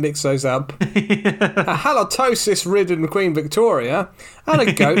glad you didn't mix those up. A halitosis-ridden Queen Victoria and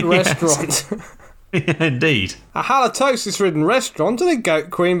a goat restaurant. Yeah, indeed. A halitosis-ridden restaurant and a goat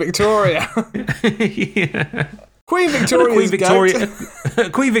Queen Victoria. Yeah. Queen Victoria's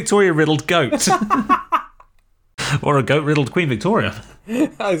goat. Queen Victoria riddled goat. Or a goat riddled Queen Victoria.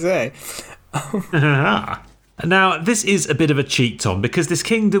 I say. Now, this is a bit of a cheat, Tom, because this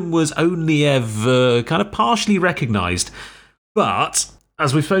kingdom was only ever kind of partially recognised. But,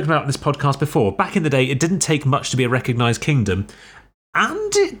 as we've spoken about in this podcast before, back in the day, it didn't take much to be a recognised kingdom.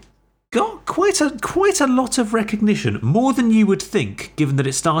 And it got quite a lot of recognition, more than you would think, given that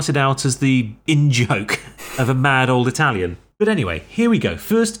it started out as the in-joke of a mad old Italian. But anyway, here we go.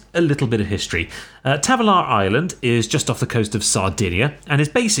 First, a little bit of history. Tavolara Island is just off the coast of Sardinia and is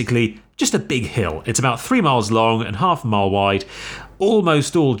basically just a big hill. It's about 3 miles long and half a mile wide,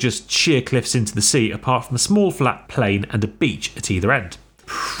 almost all just sheer cliffs into the sea, apart from a small flat plain and a beach at either end.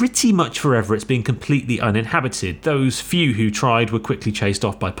 Pretty much forever it's been completely uninhabited. Those few who tried were quickly chased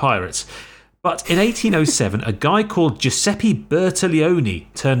off by pirates. But in 1807, a guy called Giuseppe Bertaglione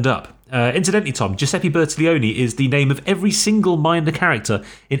turned up. Incidentally, Tom, Giuseppe Bertaglione is the name of every single minor character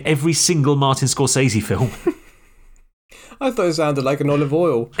in every single Martin Scorsese film. I thought it sounded like an olive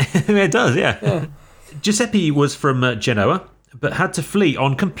oil. It does, yeah. Giuseppe was from Genoa, but had to flee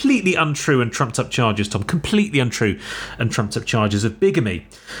on completely untrue and trumped-up charges, Tom. Completely untrue and trumped-up charges of bigamy.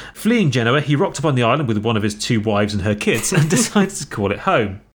 Fleeing Genoa, he rocked up on the island with one of his 2 wives and her kids and decided to call it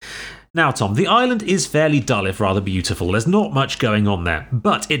home. Now, Tom, the island is fairly dull if rather beautiful. There's not much going on there,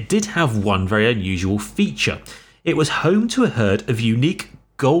 but it did have one very unusual feature. It was home to a herd of unique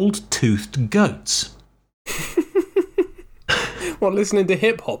gold-toothed goats. What, listening to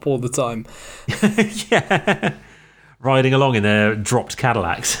hip-hop all the time? Yeah. Riding along in their dropped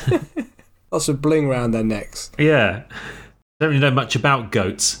Cadillacs. Lots of bling round their necks. Yeah. Don't really know much about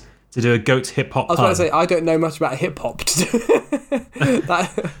goats to do a goat hip-hop I was about to say, I don't know much about hip-hop to do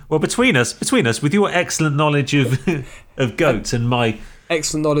Well, between us, with your excellent knowledge of goats and my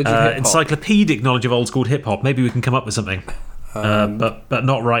excellent knowledge of hip-hop, encyclopedic knowledge of old-school hip-hop, maybe we can come up with something. But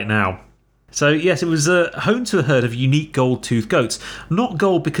not right now. So, yes, it was home to a herd of unique gold-toothed goats. Not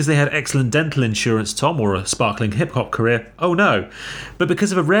gold because they had excellent dental insurance, Tom, or a sparkling hip-hop career. Oh, no. But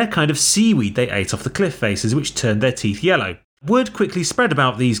because of a rare kind of seaweed they ate off the cliff faces, which turned their teeth yellow. Word quickly spread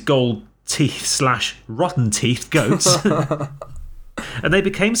about these gold teeth/rotten teeth goats, and they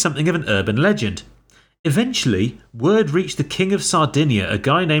became something of an urban legend. Eventually, word reached the King of Sardinia, a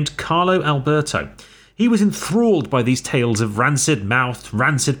guy named Carlo Alberto. He was enthralled by these tales of rancid-mouthed,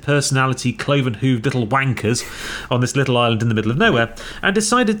 rancid personality, cloven-hooved little wankers on this little island in the middle of nowhere, and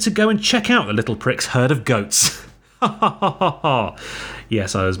decided to go and check out the little prick's herd of goats.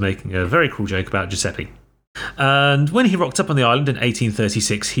 Yes, I was making a very cruel joke about Giuseppe. And when he rocked up on the island in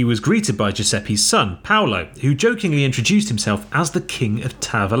 1836, he was greeted by Giuseppe's son, Paolo, who jokingly introduced himself as the King of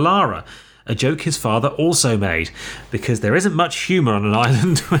Tavolara, a joke his father also made, because there isn't much humour on an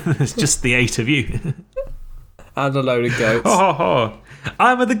island when there's just the 8 of you. And a load of goats.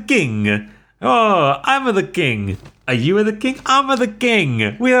 I'm the king. I'm the king. Are you the king? I'm the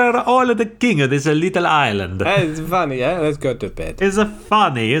king. We are all the king of this little island. It's funny, yeah? Let's go to bed. It's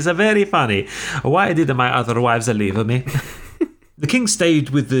very funny. Why did my other wives leave me? The king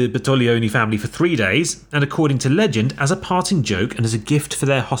stayed with the Bertoglioni family for 3 days, and according to legend, as a parting joke and as a gift for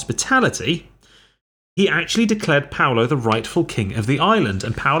their hospitality, he actually declared Paolo the rightful king of the island,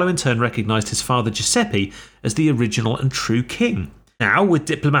 and Paolo in turn recognised his father Giuseppe as the original and true king. Now, with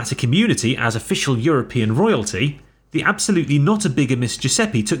diplomatic immunity as official European royalty, the absolutely not a bigamist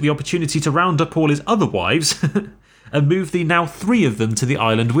Giuseppe took the opportunity to round up all his other wives and move the now 3 of them to the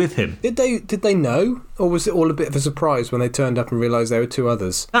island with him. Did they know? Or was it all a bit of a surprise when they turned up and realised there were 2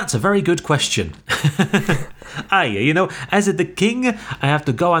 others? That's a very good question. As the king, I have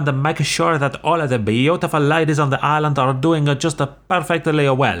to go and make sure that all of the beautiful ladies on the island are doing just perfectly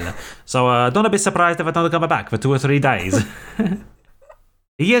well. So don't be surprised if I don't come back for 2 or 3 days.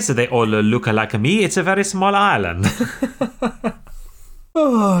 Yes, they all look like me. It's a very small island.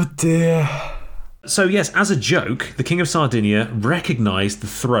 Oh, dear. So, yes, as a joke, the King of Sardinia recognised the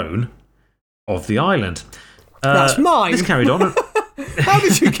throne of the island. That's mine. This carried on. How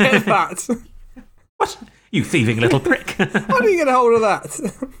did you get that? What? You thieving little prick. How did you get a hold of that?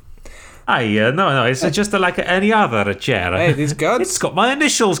 No, it's just like any other chair. Hey, these goats. It's got my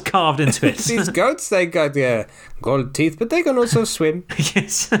initials carved into it. These goats, they got gold teeth, but they can also swim.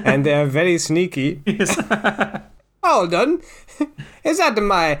 Yes. And they're very sneaky. Yes. Hold on. Is that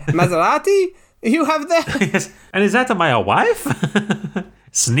my Maserati you have there? Yes. And is that my wife?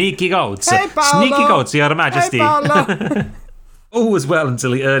 Sneaky goats. Hey, Paolo. Sneaky goats, Your Majesty. Hey, Paolo. All was well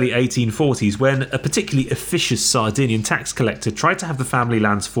until the early 1840s when a particularly officious Sardinian tax collector tried to have the family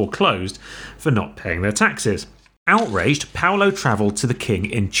lands foreclosed for not paying their taxes. Outraged, Paolo travelled to the king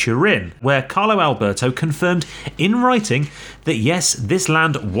in Turin, where Carlo Alberto confirmed in writing that yes, this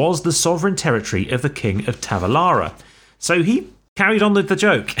land was the sovereign territory of the King of Tavolara. So he carried on with the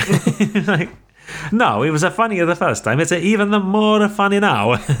joke. No, it was funnier the first time. It's even more funny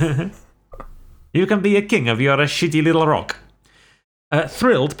now. You can be a king of your shitty little rock.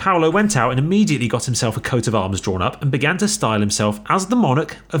 Thrilled, Paolo went out and immediately got himself a coat of arms drawn up and began to style himself as the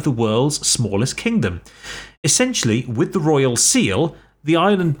monarch of the world's smallest kingdom. Essentially, with the royal seal, the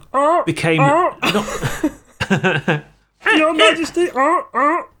island became... Your Majesty.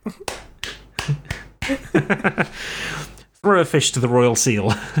 Throw a fish to the royal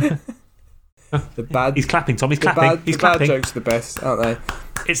seal. He's clapping, Tom. He's clapping. He's clapping. Bad jokes are the best, aren't they?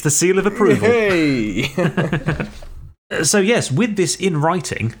 It's the seal of approval. Hey! So yes, with this in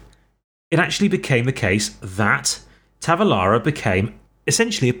writing, it actually became the case that Tavolara became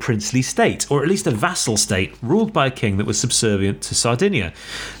essentially a princely state, or at least a vassal state, ruled by a king that was subservient to Sardinia.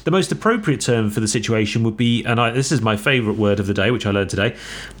 The most appropriate term for the situation would be, and this is my favourite word of the day, which I learned today,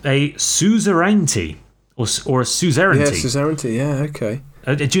 a suzerainty, or a suzerainty. Yeah, suzerainty, yeah, okay.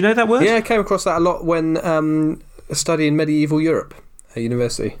 Do you know that word? Yeah, I came across that a lot when studying medieval Europe at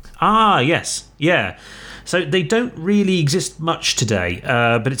university. Ah, yes, yeah. So they don't really exist much today,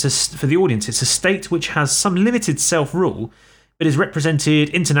 but for the audience, it's a state which has some limited self-rule, but is represented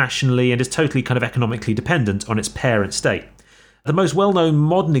internationally and is totally kind of economically dependent on its parent state. The most well-known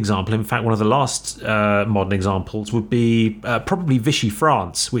modern example, in fact one of the last modern examples, would be probably Vichy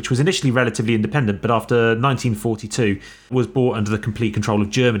France, which was initially relatively independent, but after 1942 was brought under the complete control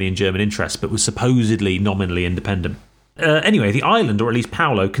of Germany and German interests, but was supposedly nominally independent. Anyway, the island, or at least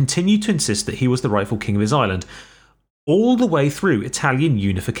Paolo, continued to insist that he was the rightful king of his island, all the way through Italian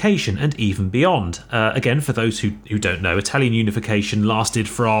unification and even beyond. Again, for those who don't know, Italian unification lasted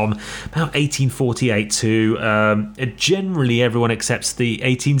from about 1848 to generally everyone accepts the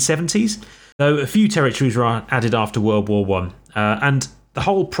 1870s, though a few territories were added after World War I. And the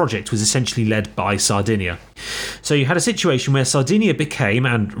whole project was essentially led by Sardinia. So you had a situation where Sardinia became,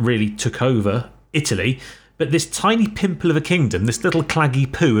 and really took over, Italy, but this tiny pimple of a kingdom, this little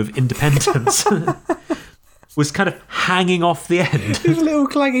claggy poo of independence, was kind of hanging off the end. This little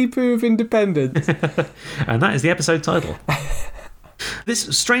claggy poo of independence. And that is the episode title. This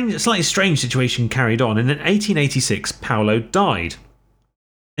slightly strange situation carried on, and in 1886 Paolo died,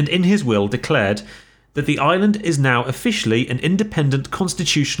 and in his will declared that the island is now officially an independent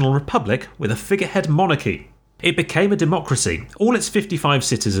constitutional republic with a figurehead monarchy. It became a democracy. All its 55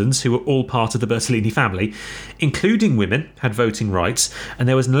 citizens, who were all part of the Bertolini family, including women, had voting rights, and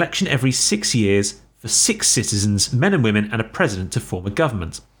there was an election every 6 years for 6 citizens, men and women, and a president to form a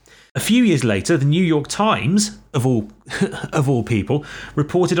government. A few years later, the New York Times, of all people,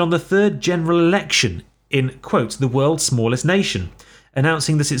 reported on the third general election in, quote, the world's smallest nation,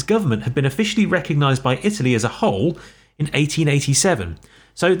 announcing that its government had been officially recognised by Italy as a whole in 1887.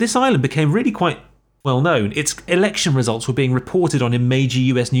 So this island became really quite well known. Its election results were being reported on in major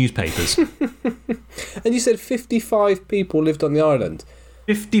US newspapers. And you said 55 people lived on the island?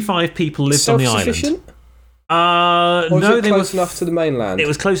 55 people lived on the island. Self-sufficient? No, was it close enough to the mainland? It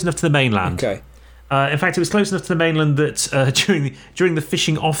was close enough to the mainland. Okay. In fact, it was close enough to the mainland that during the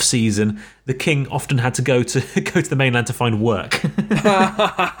fishing off season, the king often had to go to the mainland to find work.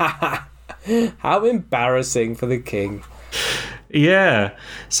 How embarrassing for the king. Yeah.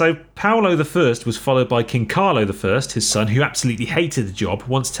 So Paolo I was followed by King Carlo I, his son, who absolutely hated the job,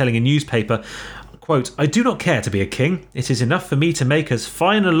 once telling a newspaper, quote, "I do not care to be a king. It is enough for me to make as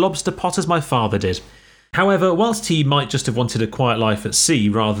fine a lobster pot as my father did." However, whilst he might just have wanted a quiet life at sea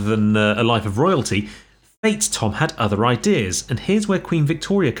rather than a life of royalty, fate, Tom, had other ideas, and here's where Queen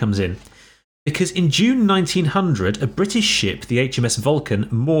Victoria comes in. Because in June 1900, a British ship, the HMS Vulcan,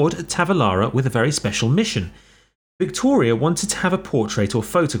 moored at Tavolara with a very special mission. Victoria wanted to have a portrait or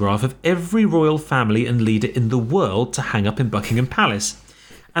photograph of every royal family and leader in the world to hang up in Buckingham Palace,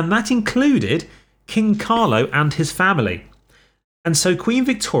 and that included King Carlo and his family. And so Queen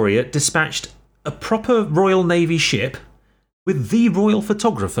Victoria dispatched a proper Royal Navy ship with the royal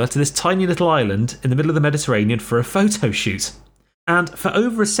photographer to this tiny little island in the middle of the Mediterranean for a photo shoot. And for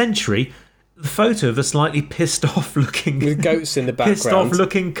over a century, the photo of the slightly pissed off looking, with goats in the background, pissed off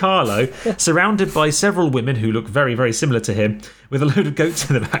looking Carlo, surrounded by several women who look very, very similar to him, with a load of goats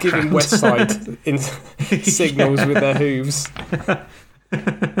in the background, giving West Side signals with their hooves,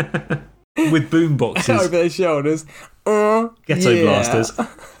 with boom boxes over their shoulders. Ghetto blasters.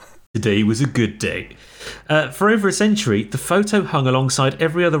 Today was a good day. For over a century, the photo hung alongside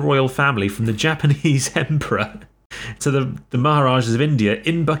every other royal family from the Japanese emperor to the Maharajas of India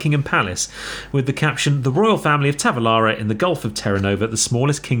in Buckingham Palace, with the caption, "The royal family of Tavolara in the Gulf of Terra Nova, the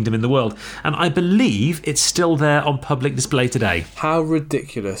smallest kingdom in the world." And I believe it's still there on public display today. How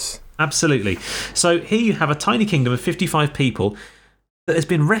ridiculous. Absolutely. So here you have a tiny kingdom of 55 people that has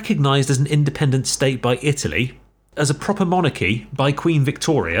been recognised as an independent state by Italy, as a proper monarchy by Queen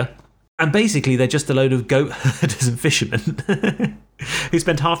Victoria, and basically they're just a load of goat herders and fishermen who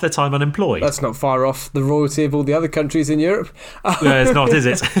spend half their time unemployed. That's not far off the royalty of all the other countries in Europe. No, it's not, is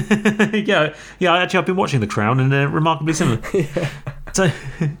it? Yeah, actually I've been watching The Crown, and they're remarkably similar. Yeah.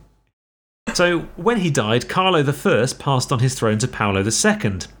 So when he died, Carlo I passed on his throne to Paolo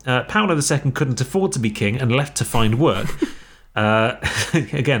II. Paolo II couldn't afford to be king and left to find work.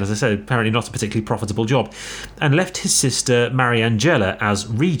 Again, as I said, apparently not a particularly profitable job, and left his sister Mariangela as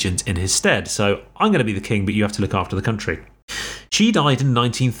regent in his stead. So I'm going to be the king, but you have to look after the country. She died in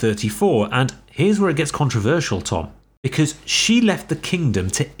 1934, and here's where it gets controversial, Tom, because she left the kingdom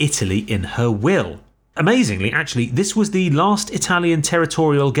to Italy in her will. Amazingly, actually, this was the last Italian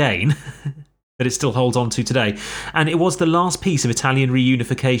territorial gain that it still holds on to today, and it was the last piece of Italian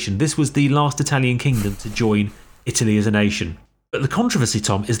reunification. This was the last Italian kingdom to join Italy as a nation. But the controversy,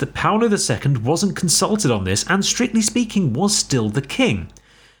 Tom, is that Paolo II wasn't consulted on this, and strictly speaking was still the king.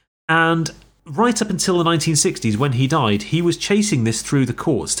 And right up until the 1960s, when he died, he was chasing this through the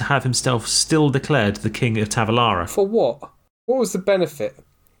courts to have himself still declared the king of Tavolara. For what? What was the benefit?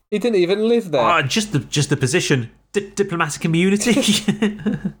 He didn't even live there. Just the position. Diplomatic immunity.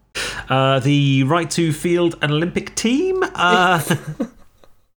 The right to field an Olympic team.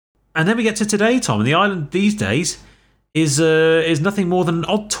 And then we get to today, Tom, and the island these days is nothing more than an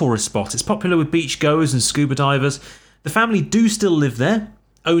odd tourist spot. It's popular with beachgoers and scuba divers. The family do still live there,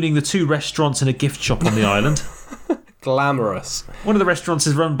 owning the 2 restaurants and a gift shop on the island. Glamorous. One of the restaurants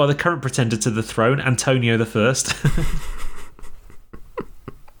is run by the current pretender to the throne, Antonio I.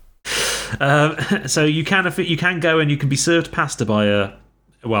 So you can go and you can be served pasta by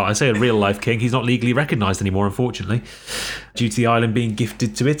Well, I say a real-life king. He's not legally recognised anymore, unfortunately, due to the island being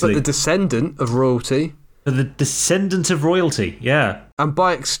gifted to Italy. But the descendant of royalty. The descendant of royalty, yeah. And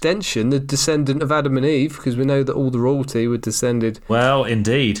by extension, the descendant of Adam and Eve, because we know that all the royalty were descended. Well,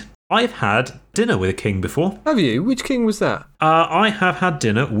 indeed. I've had dinner with a king before. Have you? Which king was that? I have had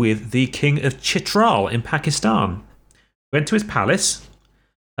dinner with the king of Chitral in Pakistan. Went to his palace,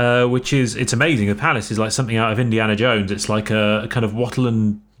 which is, it's amazing. The palace is like something out of Indiana Jones. It's like a kind of wattle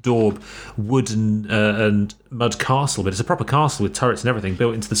and daub wood and mud castle, but it's a proper castle with turrets and everything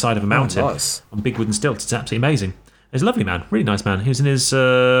built into the side of a mountain nice. on big wooden stilts. It's absolutely amazing. He's a lovely man, really nice man. He was in his, he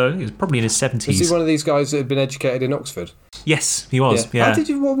was probably in his 70s. Was he one of these guys that had been educated in Oxford? Yes, he was. Yeah. How did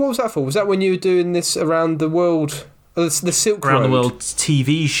you? What was that for? Was that when you were doing this around the world, the Silk Road? Around the World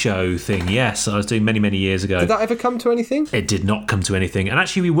TV show thing, yes. I was doing many years ago. Did that ever come to anything? It did not come to anything. And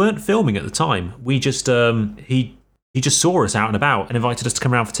actually, we weren't filming at the time. We just, he just saw us out and about and invited us to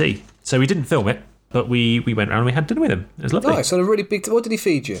come around for tea. So we didn't film it, but we went around and we had dinner with him. It was lovely. Nice, on a really big... What did he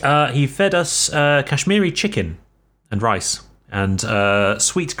feed you? He fed us Kashmiri chicken and rice and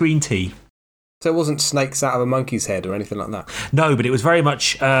sweet green tea. So it wasn't snakes out of a monkey's head or anything like that? No, but it was very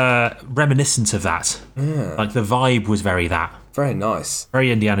much reminiscent of that. Yeah. Like the vibe was very that. Very nice.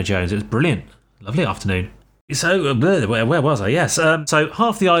 Very Indiana Jones. It was brilliant. Lovely afternoon. So, where was I? Yes. So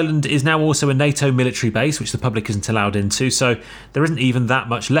half the island is now also a NATO military base, which the public isn't allowed into. So there isn't even that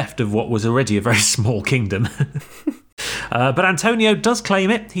much left of what was already a very small kingdom. But Antonio does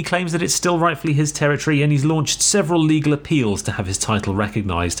claim it. He claims that it's still rightfully his territory, and he's launched several legal appeals to have his title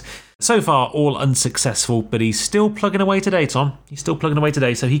recognised. So far, all unsuccessful, but he's still plugging away today, Tom. He's still plugging away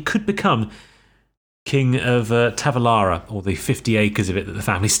today, so he could become king of Tavalara, or the 50 acres of it that the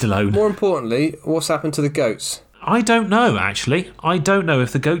family still own. More importantly, what's happened to the goats? I don't know, actually. I don't know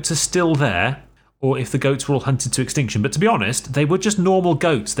if the goats are still there, or if the goats were all hunted to extinction. But to be honest, they were just normal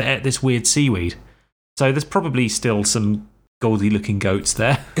goats that ate this weird seaweed. So there's probably still some goldy-looking goats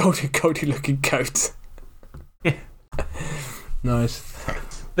there. Goldy-looking goats. Yeah. Nice.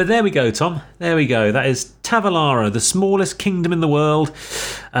 But there we go, Tom. There we go. That is Tavalara, the smallest kingdom in the world.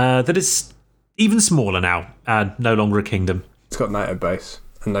 That is even smaller now, and no longer a kingdom. It's got NATO base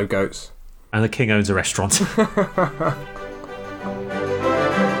and no goats. And the king owns a restaurant.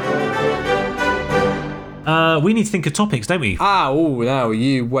 We need to think of topics, don't we? Now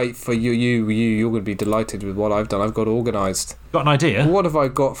you wait for you're going to be delighted with what I've done. I've got organised. Got an idea? What have I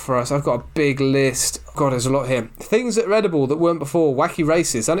got for us? I've got a big list. God, there's a lot here. Things that are edible that weren't before. Wacky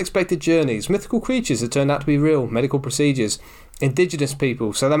races, unexpected journeys, mythical creatures that turned out to be real, medical procedures, indigenous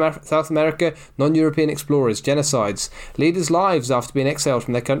people, South America, non-European explorers, genocides, leaders' lives after being exiled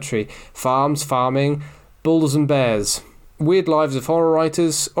from their country, farms, farming, bulls and bears, weird lives of horror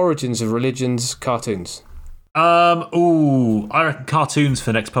writers, origins of religions, cartoons. I reckon cartoons for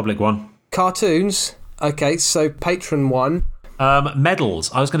the next public one. Cartoons? Okay, so patron one. Medals.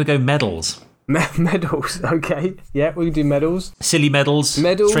 I was going to go medals. Medals, okay. Yeah, we can do medals. Silly medals.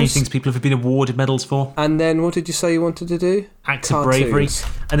 Medals. Strange things people have been awarded medals for. And then what did you say you wanted to do? Acts of bravery.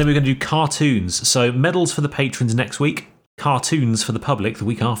 And then we're going to do cartoons. So medals for the patrons next week. Cartoons for the public the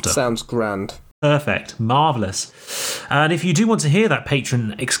week after. Sounds grand. Perfect. Marvellous. And if you do want to hear that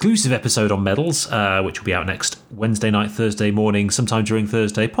patron exclusive episode on medals, which will be out next Wednesday night, Thursday morning, sometime during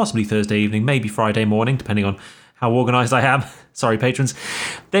Thursday, possibly Thursday evening, maybe Friday morning, depending on how organised I am. Sorry, patrons.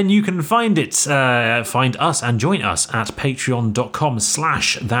 Then you can find us and join us at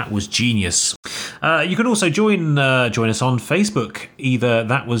patreon.com/thatwasgenius. You can also join us on Facebook, either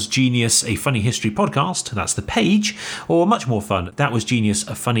That Was Genius, a Funny History Podcast, that's the page, or much more fun, That Was Genius,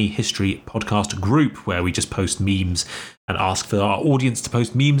 a Funny History Podcast group, where we just post memes and ask for our audience to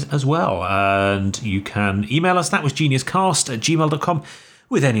post memes as well. And you can email us, thatwasgeniuscast@gmail.com,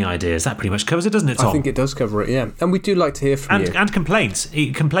 with any ideas. That pretty much covers it, doesn't it, Tom? I think it does cover it, yeah. And we do like to hear from you. And complaints.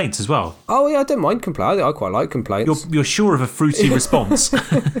 Complaints as well. Oh, yeah, I don't mind complaints. I quite like complaints. You're sure of a fruity response.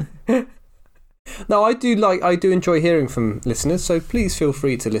 No, I do enjoy hearing from listeners, so please feel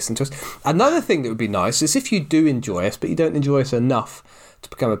free to listen to us. Another thing that would be nice is if you do enjoy us, but you don't enjoy us enough to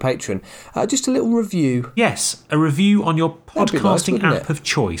become a patron, just a little review. Yes, a review on your podcasting nice, app of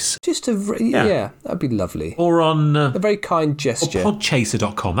choice. Just yeah, that'd be lovely. Or on... a very kind gesture. Or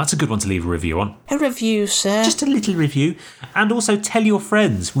podchaser.com. That's a good one to leave a review on. A review, sir. Just a little review. And also tell your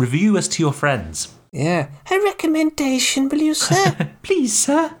friends. Review us to your friends. Yeah. A recommendation, will you, sir? Please,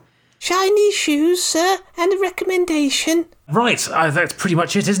 sir. Shiny shoes, sir, and a recommendation. Right, that's pretty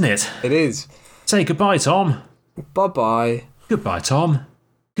much it, isn't it? It is. Say goodbye, Tom. Bye-bye. Goodbye, Tom.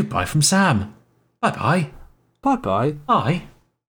 Goodbye from Sam. Bye-bye. Bye-bye. Bye.